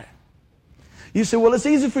about it. You say, well, it's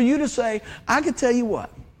easy for you to say. I could tell you what.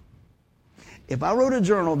 If I wrote a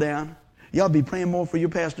journal down, y'all be praying more for your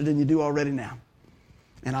pastor than you do already now.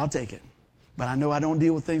 And I'll take it. But I know I don't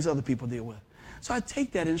deal with things other people deal with. So I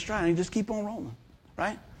take that in stride and just keep on rolling.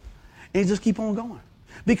 Right? And just keep on going.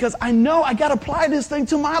 Because I know I got to apply this thing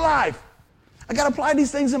to my life. I got to apply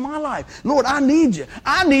these things in my life. Lord, I need you.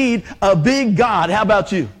 I need a big God. How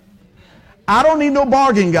about you? I don't need no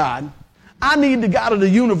bargain God. I need the God of the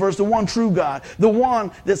universe, the one true God, the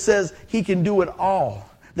one that says he can do it all,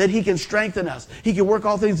 that he can strengthen us, he can work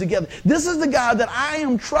all things together. This is the God that I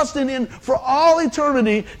am trusting in for all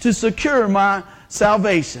eternity to secure my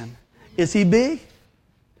salvation. Is he big?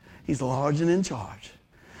 He's large and in charge.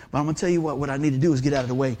 But I'm going to tell you what I need to do is get out of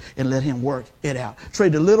the way and let him work it out.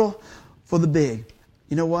 Trade the little for the big.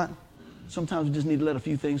 You know what? Sometimes we just need to let a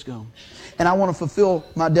few things go. And I want to fulfill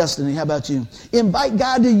my destiny. How about you? Invite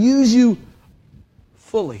God to use you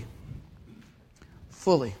fully.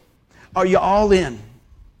 Fully. Are you all in?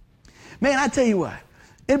 Man, I tell you what.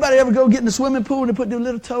 Anybody ever go get in the swimming pool and they put their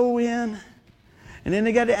little toe in? And then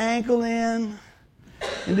they got their ankle in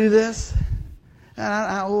and do this?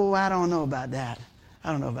 I don't know about that.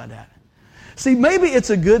 I don't know about that. See, maybe it's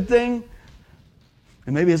a good thing,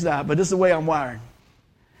 and maybe it's not, but this is the way I'm wired.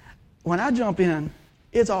 When I jump in,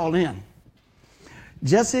 it's all in.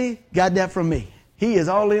 Jesse got that from me. He is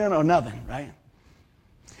all in or nothing, right?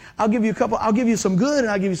 I'll give you some good and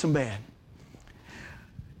I'll give you some bad.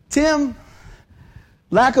 Tim,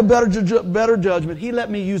 lack of better judgment, he let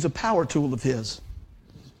me use a power tool of his.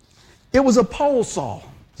 It was a pole saw.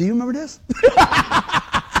 Do you remember this?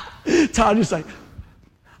 Todd just like,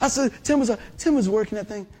 I said, Tim was working that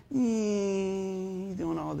thing,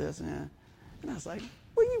 doing all this. And I was like,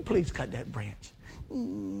 will you please cut that branch?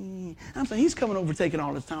 I'm saying, he's coming over taking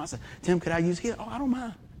all this time. I said, Tim, could I use his? Oh, I don't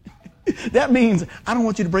mind. That means I don't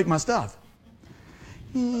want you to break my stuff.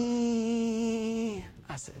 I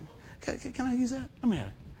said, can I use that? Let me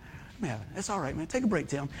have it. It's all right, man. Take a break,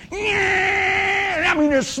 Tim. I mean,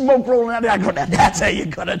 there's smoke rolling out there. I go, that's how you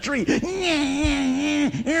cut a tree.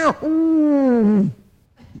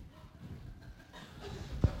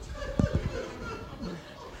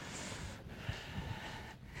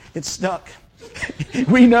 It's stuck.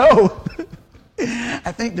 We know.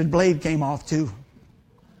 I think the blade came off too.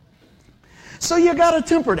 So you got to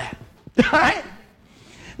temper that. All right?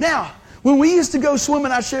 Now, when we used to go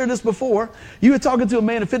swimming, I shared this before, you were talking to a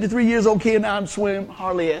man at 53 years old, cannot swim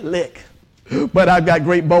hardly a lick. But I've got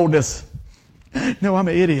great boldness. No, I'm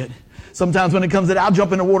an idiot. Sometimes when it comes to that, I'll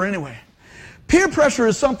jump in the water anyway. Peer pressure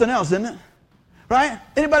is something else, isn't it? Right?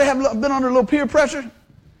 Anybody been under a little peer pressure?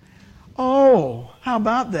 Oh, how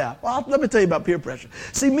about that? Well, let me tell you about peer pressure.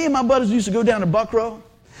 See, me and my buddies used to go down to Buckrow,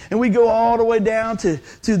 and we go all the way down to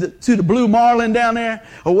the Blue Marlin down there,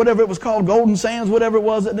 or whatever it was called, Golden Sands, whatever it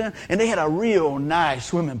was, and they had a real nice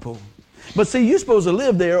swimming pool. But see, you're supposed to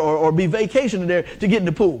live there or be vacationing there to get in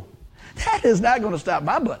the pool. That is not going to stop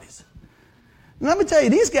my buddies. And let me tell you,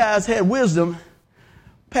 these guys had wisdom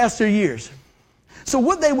past their years. So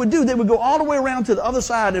what they would do, they would go all the way around to the other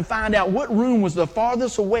side and find out what room was the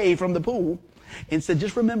farthest away from the pool, and said,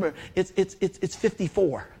 just remember, it's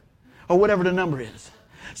 54, or whatever the number is.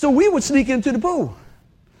 So we would sneak into the pool.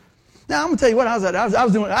 Now I'm gonna tell you what I was at.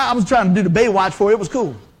 I was trying to do the Baywatch for it. It was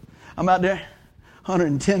cool. I'm out there,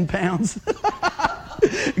 110 pounds.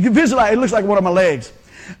 You can visualize, it looks like one of my legs.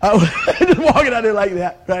 Just walking out there like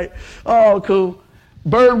that, right? Oh, cool.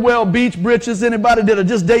 Birdwell beach britches. Anybody did I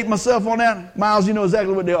just date myself on that? Miles, you know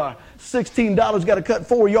exactly what they are. $16, got to cut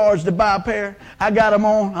 4 yards to buy a pair. I got them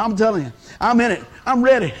on. I'm telling you. I'm in it. I'm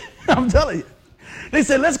ready. I'm telling you. They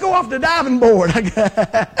said, let's go off the diving board.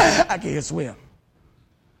 I can't swim.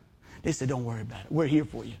 They said, don't worry about it. We're here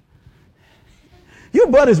for you. Your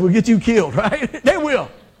buddies will get you killed, right? They will.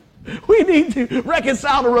 We need to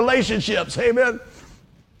reconcile the relationships. Amen.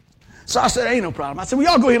 So I said, ain't no problem. I said, well,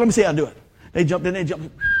 y'all go ahead. Let me see how I do it. They jumped in. I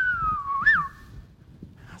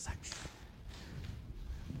was like,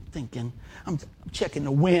 thinking, I'm checking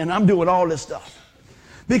the wind. I'm doing all this stuff.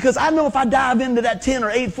 Because I know if I dive into that 10 or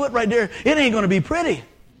 8 foot right there, it ain't going to be pretty.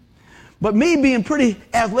 But me being pretty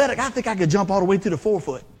athletic, I think I could jump all the way to the 4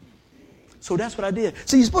 foot. So that's what I did.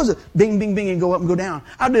 So you're supposed to bing, bing, bing, and go up and go down.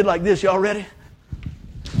 I did like this. Y'all ready?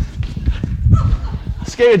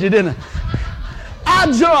 Scared you, didn't I?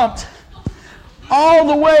 I jumped all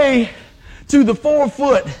the way to the 4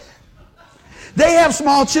 foot. They have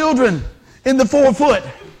small children in the 4 foot.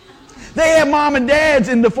 They have mom and dads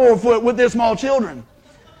in the 4 foot with their small children.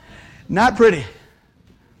 Not pretty.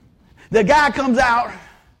 The guy comes out.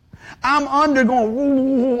 I'm under going, woo,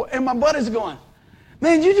 woo, woo, and my buddy's going,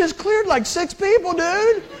 man, you just cleared like 6 people,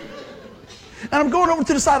 dude. And I'm going over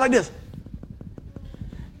to the side like this.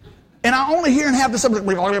 And I only hear half the subject.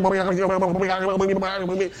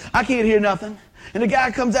 I can't hear nothing. And the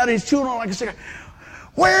guy comes out and he's chewing on like a cigarette.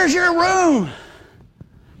 Where's your room?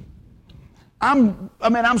 I'm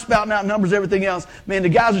spouting out numbers, everything else. Man, the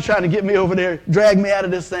guys are trying to get me over there, drag me out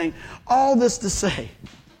of this thing. All this to say,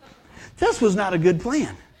 this was not a good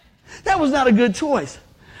plan. That was not a good choice.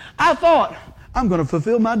 I thought I'm going to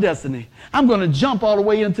fulfill my destiny. I'm going to jump all the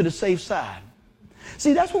way into the safe side.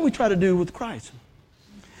 See, that's what we try to do with Christ.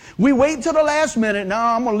 We wait till the last minute. No,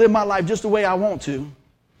 I'm going to live my life just the way I want to.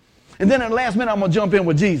 And then at the last minute, I'm going to jump in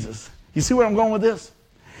with Jesus. You see where I'm going with this?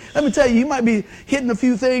 Let me tell you, you might be hitting a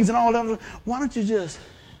few things and all that. Why don't you just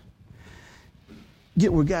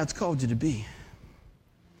get where God's called you to be?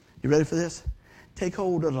 You ready for this? Take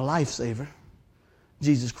hold of the lifesaver,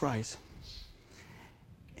 Jesus Christ,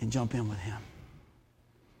 and jump in with him.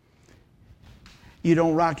 You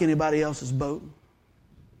don't rock anybody else's boat.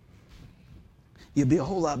 You'll be a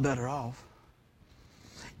whole lot better off.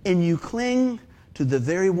 And you cling to the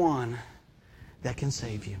very one that can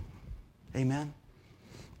save you. Amen?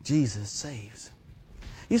 Jesus saves.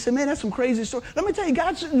 You say, man, that's some crazy story. Let me tell you,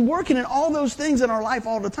 God's working in all those things in our life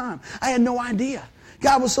all the time. I had no idea.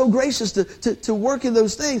 God was so gracious to work in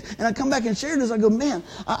those things. And I come back and share this. I go, man,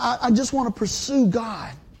 I just want to pursue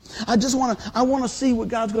God. I want to see what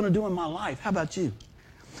God's going to do in my life. How about you?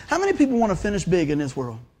 How many people want to finish big in this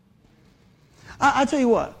world? I tell you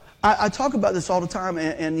what, I talk about this all the time,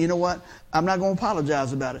 and you know what? I'm not going to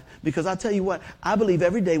apologize about it, because I tell you what, I believe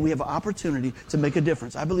every day we have an opportunity to make a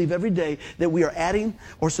difference. I believe every day that we are adding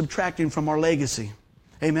or subtracting from our legacy.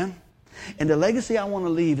 Amen? And the legacy I want to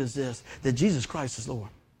leave is this, that Jesus Christ is Lord.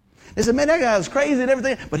 They said, man, that guy is crazy and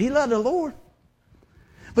everything, but he loved the Lord.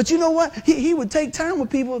 But you know what? He would take time with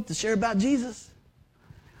people to share about Jesus.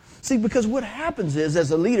 See, because what happens is, as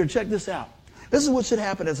a leader, check this out. This is what should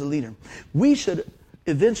happen as a leader. We should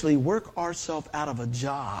eventually work ourselves out of a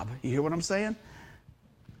job. You hear what I'm saying?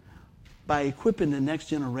 By equipping the next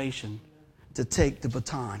generation to take the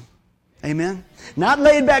baton. Amen? Not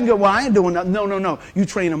laid back and go, well, I ain't doing nothing. No. You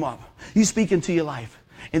train them up. You speak into your life.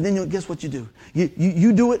 And then guess what you do?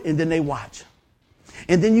 You do it, and then they watch.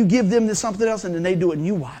 And then you give them something else, and then they do it, and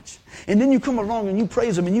you watch. And then you come along, and you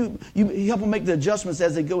praise them, and you help them make the adjustments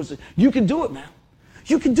as they go. You can do it, man.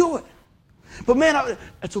 You can do it. But man,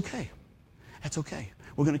 that's okay. That's okay.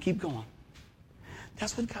 We're going to keep going.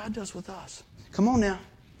 That's what God does with us. Come on now.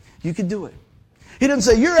 You can do it. He doesn't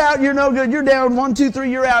say, you're out, you're no good, you're down, 1, 2,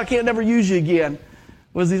 3, you're out, I can't never use you again.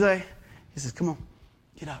 What does he say? He says, come on,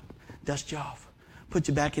 get up, dust you off, put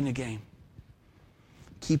you back in the game.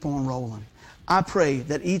 Keep on rolling. I pray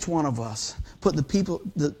that each one of us put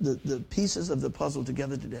the pieces of the puzzle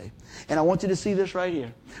together today. And I want you to see this right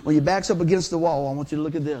here. When your back's up against the wall, I want you to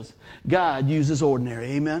look at this. God uses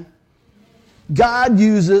ordinary. Amen? God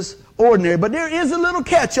uses ordinary. But there is a little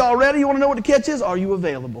catch already. You want to know what the catch is? Are you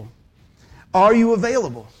available? Are you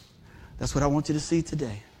available? That's what I want you to see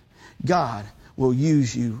today. God will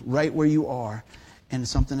use you right where you are. And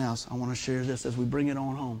something else, I want to share this as we bring it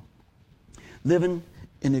on home. Living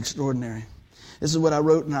in the extraordinary. This is what I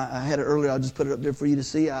wrote, and I had it earlier. I'll just put it up there for you to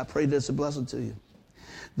see. I pray that it's a blessing to you.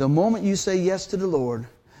 The moment you say yes to the Lord,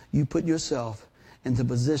 you put yourself into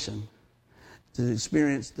position to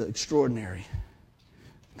experience the extraordinary.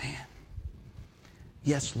 Man.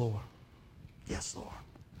 Yes, Lord. Yes, Lord.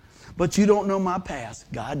 But you don't know my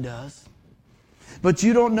past. God does. But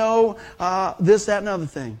you don't know this, that, and other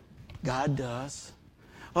thing. God does.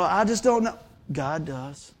 I just don't know. God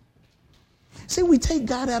does. See, we take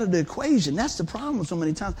God out of the equation. That's the problem so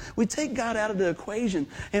many times. We take God out of the equation.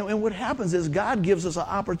 And what happens is God gives us an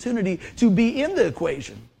opportunity to be in the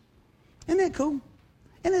equation. Isn't that cool?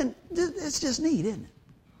 And then it's just neat, isn't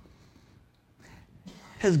it?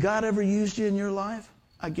 Has God ever used you in your life?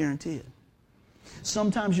 I guarantee it.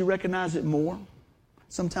 Sometimes you recognize it more.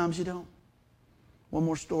 Sometimes you don't. One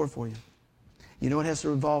more story for you. You know it has to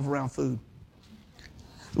revolve around food.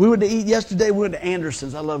 We went to eat yesterday. We went to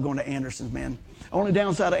Anderson's. I love going to Anderson's, man. Only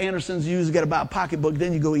downside of Anderson's, you usually got to buy a pocketbook,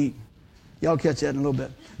 then you go eat. Y'all catch that in a little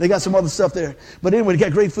bit. They got some other stuff there. But anyway, they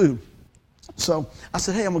got great food. So I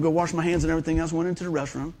said, hey, I'm going to go wash my hands and everything else. Went into the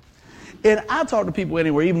restroom. And I talk to people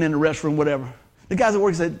anywhere, even in the restroom, whatever. The guys at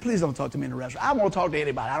work said, please don't talk to me in the restroom. I won't talk to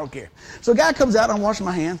anybody. I don't care. So a guy comes out. I'm washing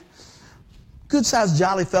my hands. Good-sized,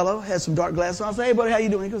 jolly fellow. Has some dark glasses on. I say, hey, buddy, how you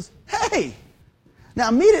doing? He goes, hey. Now,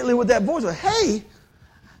 immediately with that voice, hey,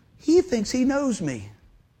 he thinks he knows me.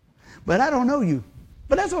 But I don't know you.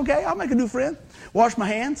 But that's okay. I'll make a new friend. Wash my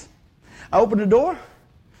hands. I open the door.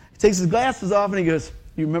 He takes his glasses off and he goes,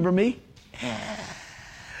 you remember me?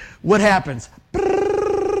 What happens?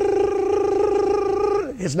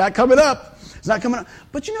 It's not coming up. It's not coming up.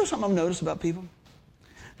 But you know something I've noticed about people?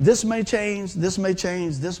 This may change. This may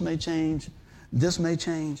change. This may change. This may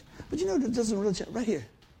change. But you know it doesn't really change. Right here.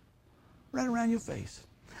 Right around your face.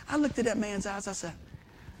 I looked at that man's eyes. I said,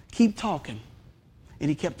 keep talking. And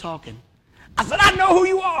he kept talking. I said, I know who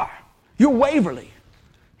you are. You're Waverly.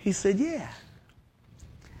 He said, yeah.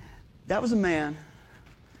 That was a man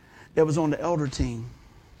that was on the elder team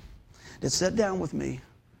that sat down with me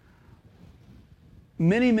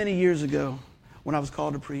many, many years ago when I was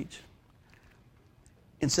called to preach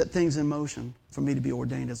and set things in motion for me to be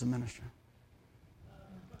ordained as a minister.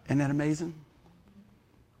 Isn't that amazing?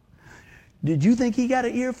 Did you think he got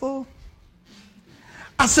an earful?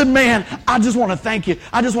 I said, man, I just want to thank you.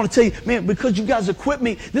 I just want to tell you, man, because you guys equipped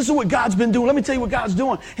me. This is what God's been doing. Let me tell you what God's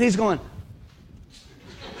doing. And he's going,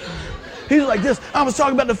 he's like this. I was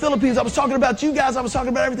talking about the Philippines. I was talking about you guys. I was talking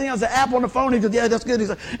about everything else. The app on the phone. He goes, yeah, that's good. He's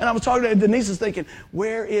like, and I was talking to Denise is thinking,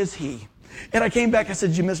 where is he? And I came back. I said,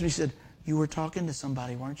 did you miss me? She said, you were talking to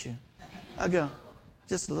somebody, weren't you? I go,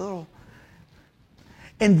 just a little.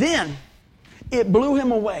 And then it blew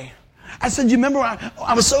him away. I said, you remember,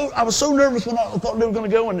 I was so nervous when I thought they were going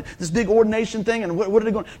to go and this big ordination thing, and what are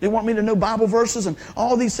they going to, they want me to know Bible verses and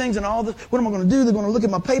all these things and all this. What am I going to do? They're going to look at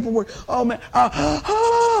my paperwork. Oh, man.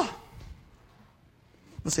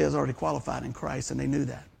 But see, I was already qualified in Christ, and they knew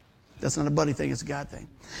that. That's not a buddy thing, it's a God thing.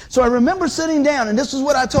 So I remember sitting down, and this is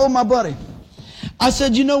what I told my buddy. I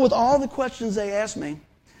said, you know, with all the questions they asked me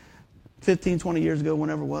 15, 20 years ago,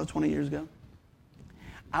 whenever it was, 20 years ago,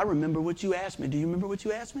 I remember what you asked me. Do you remember what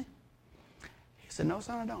you asked me? He said, no,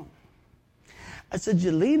 son, I don't. I said,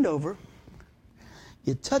 you leaned over,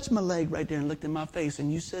 you touched my leg right there and looked in my face,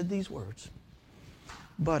 and you said these words.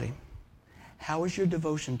 Buddy, how is your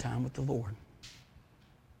devotion time with the Lord?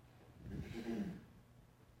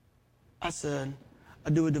 I said, I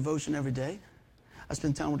do a devotion every day. I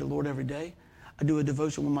spend time with the Lord every day. I do a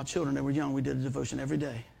devotion with my children. They were young. We did a devotion every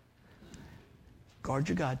day. Guard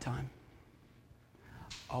your God time.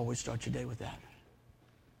 Always start your day with that.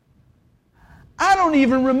 I don't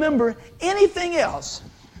even remember anything else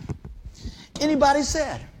anybody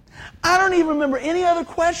said. I don't even remember any other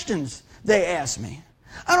questions they asked me.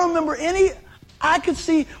 I don't remember any. I could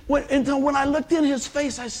see until when I looked in his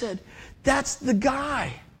face, I said, that's the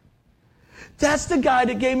guy. That's the guy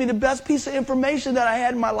that gave me the best piece of information that I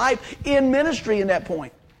had in my life in ministry in that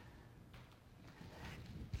point.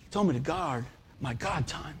 He told me to guard my God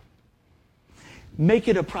time. Make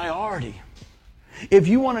it a priority. If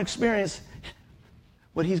you want to experience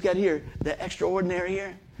what he's got here, the extraordinary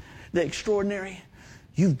here, the extraordinary,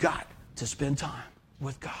 you've got to spend time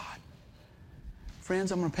with God.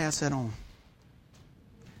 Friends, I'm going to pass that on.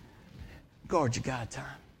 Guard your God time.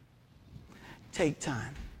 Take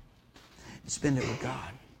time. Spend it with God.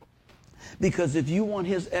 Because if you want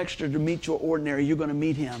his extra to meet your ordinary, you're going to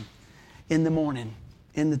meet him in the morning,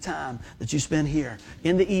 in the time that you spend here,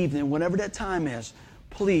 in the evening, whatever that time is.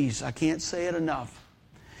 Please, I can't say it enough.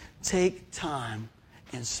 Take time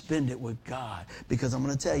and spend it with God. Because I'm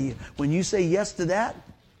going to tell you, when you say yes to that,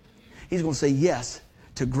 he's going to say yes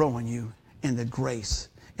to growing you in the grace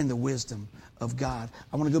and the wisdom of God.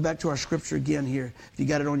 I want to go back to our scripture again here. If you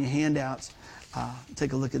got it on your handouts,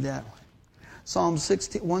 take a look at that. Psalm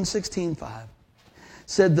 116:5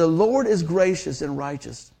 said, the Lord is gracious and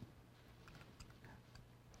righteous.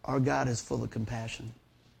 Our God is full of compassion.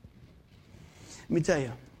 Let me tell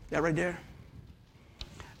you, that right there,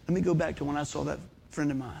 let me go back to when I saw that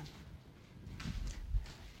friend of mine.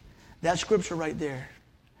 That scripture right there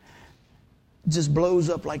just blows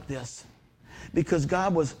up like this. Because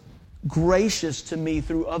God was gracious to me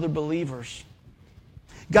through other believers.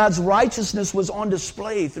 God's righteousness was on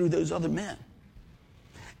display through those other men.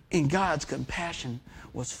 And God's compassion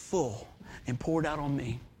was full and poured out on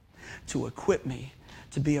me to equip me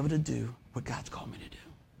to be able to do what God's called me to do.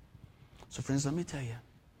 So friends, let me tell you,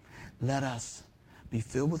 let us be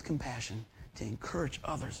filled with compassion to encourage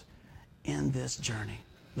others in this journey.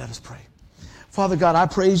 Let us pray. Father God, I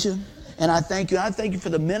praise you and I thank you. I thank you for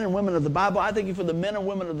the men and women of the Bible. I thank you for the men and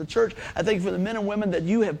women of the church. I thank you for the men and women that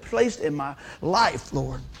you have placed in my life,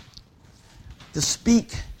 Lord, to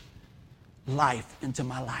speak life into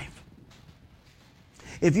my life.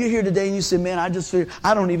 If you're here today and you say, man,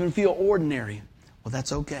 I don't even feel ordinary. Well,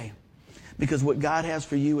 that's okay. Because what God has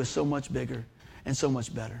for you is so much bigger and so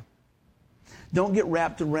much better. Don't get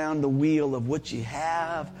wrapped around the wheel of what you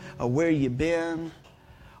have or where you've been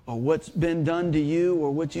or what's been done to you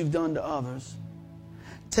or what you've done to others.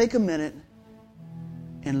 Take a minute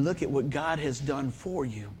and look at what God has done for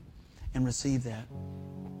you and receive that.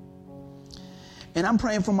 And I'm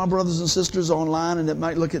praying for my brothers and sisters online and that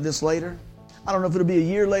might look at this later. I don't know if it'll be a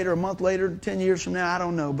year later, a month later, 10 years from now. I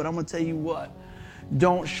don't know. But I'm going to tell you what.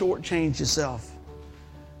 Don't shortchange yourself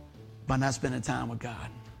by not spending time with God.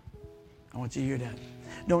 I want you to hear that.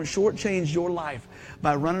 Don't shortchange your life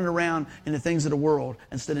by running around in the things of the world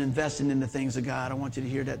instead of investing in the things of God. I want you to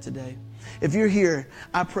hear that today. If you're here,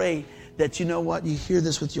 I pray that you know what? You hear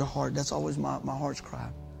this with your heart. That's always my heart's cry.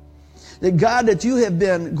 That God, that you have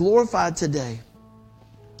been glorified today.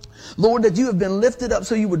 Lord, that you have been lifted up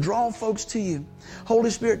so you would draw folks to you. Holy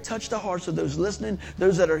Spirit, touch the hearts of those listening,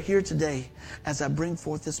 those that are here today as I bring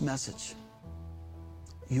forth this message.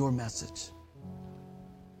 Your message.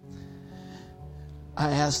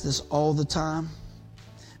 I ask this all the time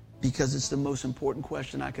because it's the most important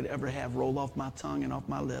question I could ever have roll off my tongue and off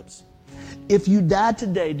my lips. If you died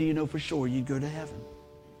today, do you know for sure you'd go to heaven?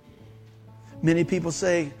 Many people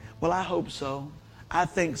say, well, I hope so. I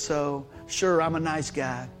think so. Sure, I'm a nice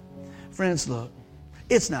guy. Friends, look,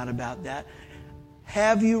 it's not about that.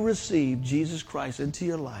 Have you received Jesus Christ into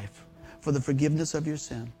your life for the forgiveness of your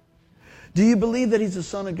sin? Do you believe that He's the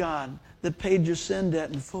Son of God that paid your sin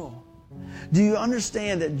debt in full? Do you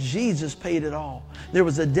understand that Jesus paid it all? There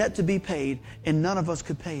was a debt to be paid, and none of us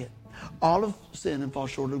could pay it. All have sinned and fall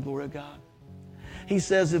short of the glory of God. He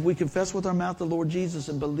says if we confess with our mouth the Lord Jesus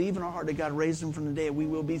and believe in our heart that God raised Him from the dead, we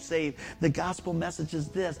will be saved. The gospel message is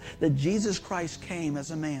this, that Jesus Christ came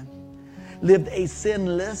as a man, lived a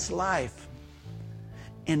sinless life,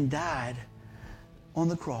 and died on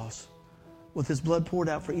the cross with His blood poured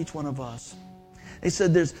out for each one of us. They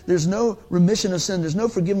said there's no remission of sin, there's no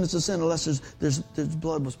forgiveness of sin unless there's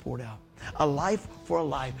blood was poured out. A life for a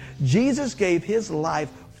life. Jesus gave His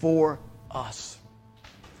life for us.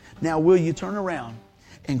 Now, will you turn around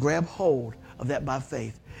and grab hold of that by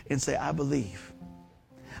faith and say, I believe.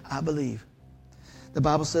 I believe. The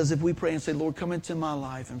Bible says if we pray and say, Lord, come into my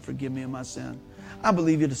life and forgive me of my sin. I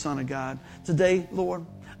believe You're the Son of God. Today, Lord,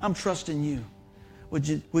 I'm trusting You. Would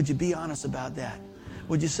you be honest about that?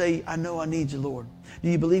 Would you say, I know I need You, Lord? Do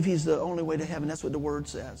you believe He's the only way to heaven? That's what the Word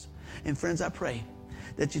says. And friends, I pray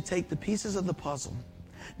that you take the pieces of the puzzle,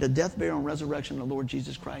 the death, burial, and resurrection of the Lord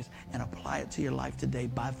Jesus Christ, and apply it to your life today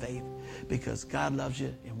by faith, because God loves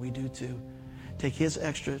you and we do too. Take His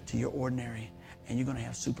extra to your ordinary, and you're going to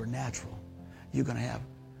have supernatural. You're going to have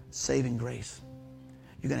saving grace.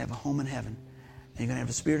 You're going to have a home in heaven, and you're going to have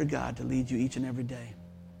the Spirit of God to lead you each and every day.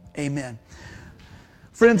 Amen.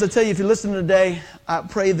 Friends, I tell you, if you're listening today, I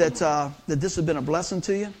pray that this has been a blessing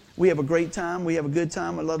to you. We have a great time. We have a good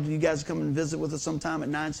time. I'd love you guys to come and visit with us sometime at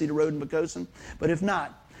 9 Cedar Road in Poquoson. But if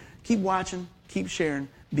not, keep watching, keep sharing,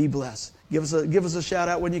 be blessed. Give us a shout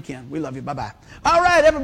out when you can. We love you. Bye-bye. All right, everybody.